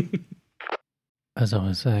that too. As I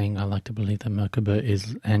was saying, I like to believe that Merkaba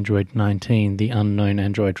is Android 19, the unknown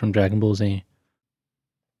android from Dragon Ball Z.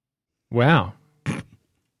 Wow.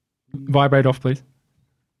 Vibrate off, please.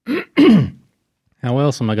 How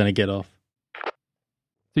else am I going to get off?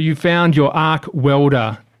 So you found your arc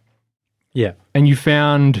welder, Yeah. and you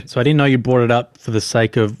found. So I didn't know you brought it up for the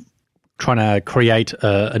sake of trying to create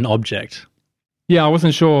an object. Yeah, I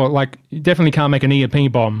wasn't sure. Like, you definitely can't make an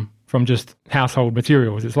EMP bomb from just household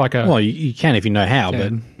materials. It's like a. Well, you can if you know how,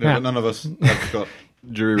 but Yeah, but none of us have got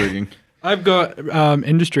jury rigging. I've got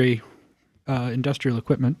industrial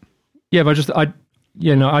equipment. Yeah, but I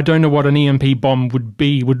don't know what an EMP bomb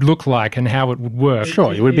would look like, and how it would work.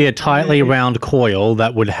 sure, it would be a tightly round coil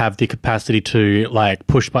that would have the capacity to like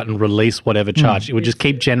push button release whatever charge. It would just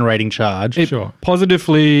keep generating charge. Sure.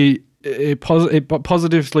 Positively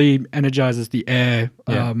energizes the air.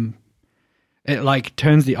 Yeah. It like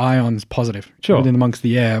turns the ions positive within amongst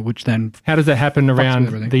the air, which then How does that happen with around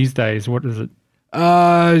everything. these days? What is it?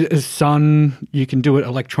 sun. You can do it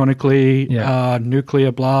electronically. Yeah.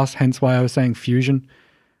 Nuclear blast. Hence why I was saying fusion,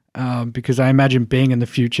 because I imagine being in the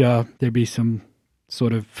future there'd be some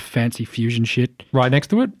sort of fancy fusion shit. Right next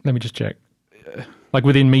to it? Let me just check. Like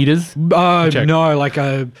within meters? Check. No, like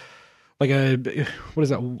a what is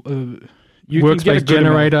that? You can get a Workspace good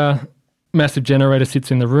generator. Massive generator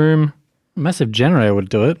sits in the room. Massive generator would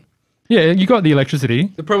do it. Yeah, you got the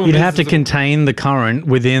electricity. The problem You'd is have to contain the current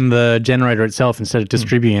within the generator itself instead of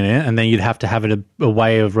distributing it, and then you'd have to have it a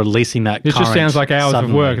way of releasing that It current. just sounds like hours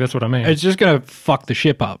suddenly. of work. That's what I mean. it's just gonna fuck the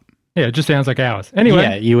ship up. Yeah, it just sounds like hours. Anyway,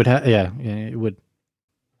 Yeah, you would have. Yeah, it would.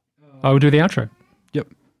 I will do the outro. Yep.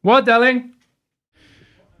 What, darling?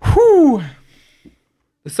 Whew.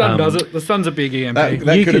 The sun does it. The sun's a big EMP. That You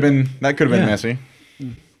could have could- been yeah. messy.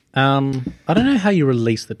 I don't know how you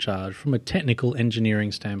release the charge from a technical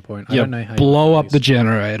engineering standpoint. I You don't know how blow you up the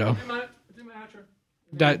generator.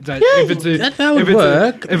 That if it's a that would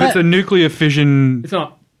work. If it's a nuclear fission It's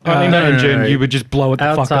not. engine, you would just blow it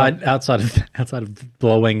the fuck up. outside of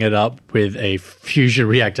blowing it up with a fusion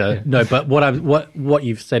reactor. No, but what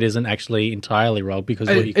you've said isn't actually entirely wrong because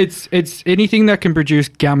what you, It's anything that can produce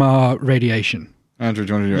gamma radiation. Andrew,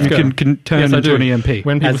 do you want to do You it? can turn Yes, I into do. an EMP.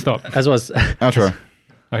 When people as, stop. as was. Outro.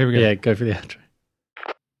 Oh, here we go. Yeah, go for the outro.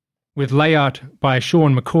 With layout by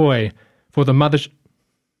Sean McCoy for the Mothership.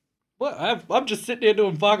 What? I'm just sitting there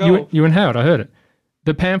doing fuck You and Howard, I heard it.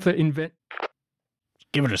 The pamphlet invent.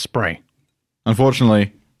 Give it a spray.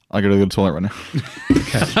 Unfortunately, I got to go to the toilet right now.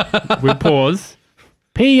 We'll pause.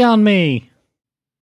 Pee on me.